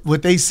 And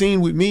what they seen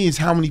with me is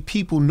how many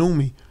people knew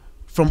me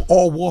from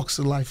all walks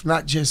of life,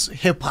 not just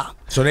hip hop.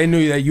 So they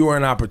knew that you were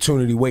an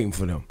opportunity waiting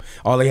for them.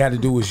 All they had to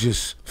do was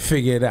just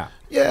figure it out.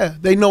 Yeah,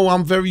 they know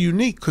I'm very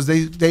unique because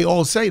they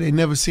all say they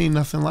never seen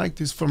nothing like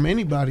this from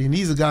anybody. And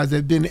these are guys that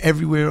have been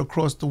everywhere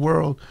across the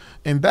world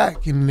and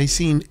back. And they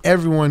seen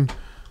everyone,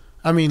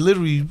 I mean,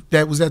 literally,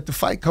 that was at the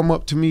fight come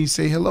up to me,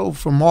 say hello,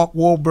 from Mark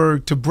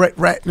Wahlberg to Brett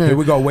Ratner. Here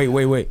we go.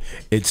 Wait.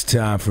 It's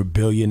time for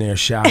billionaire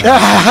shout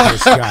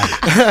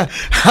out.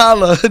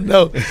 Holla,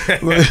 no.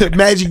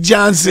 Magic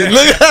Johnson.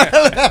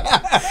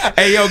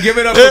 Hey, yo, give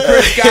it up for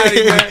Chris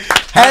Gotti, man.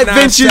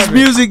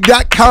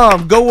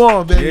 Adventuresmusic.com. Go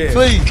on, baby,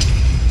 please.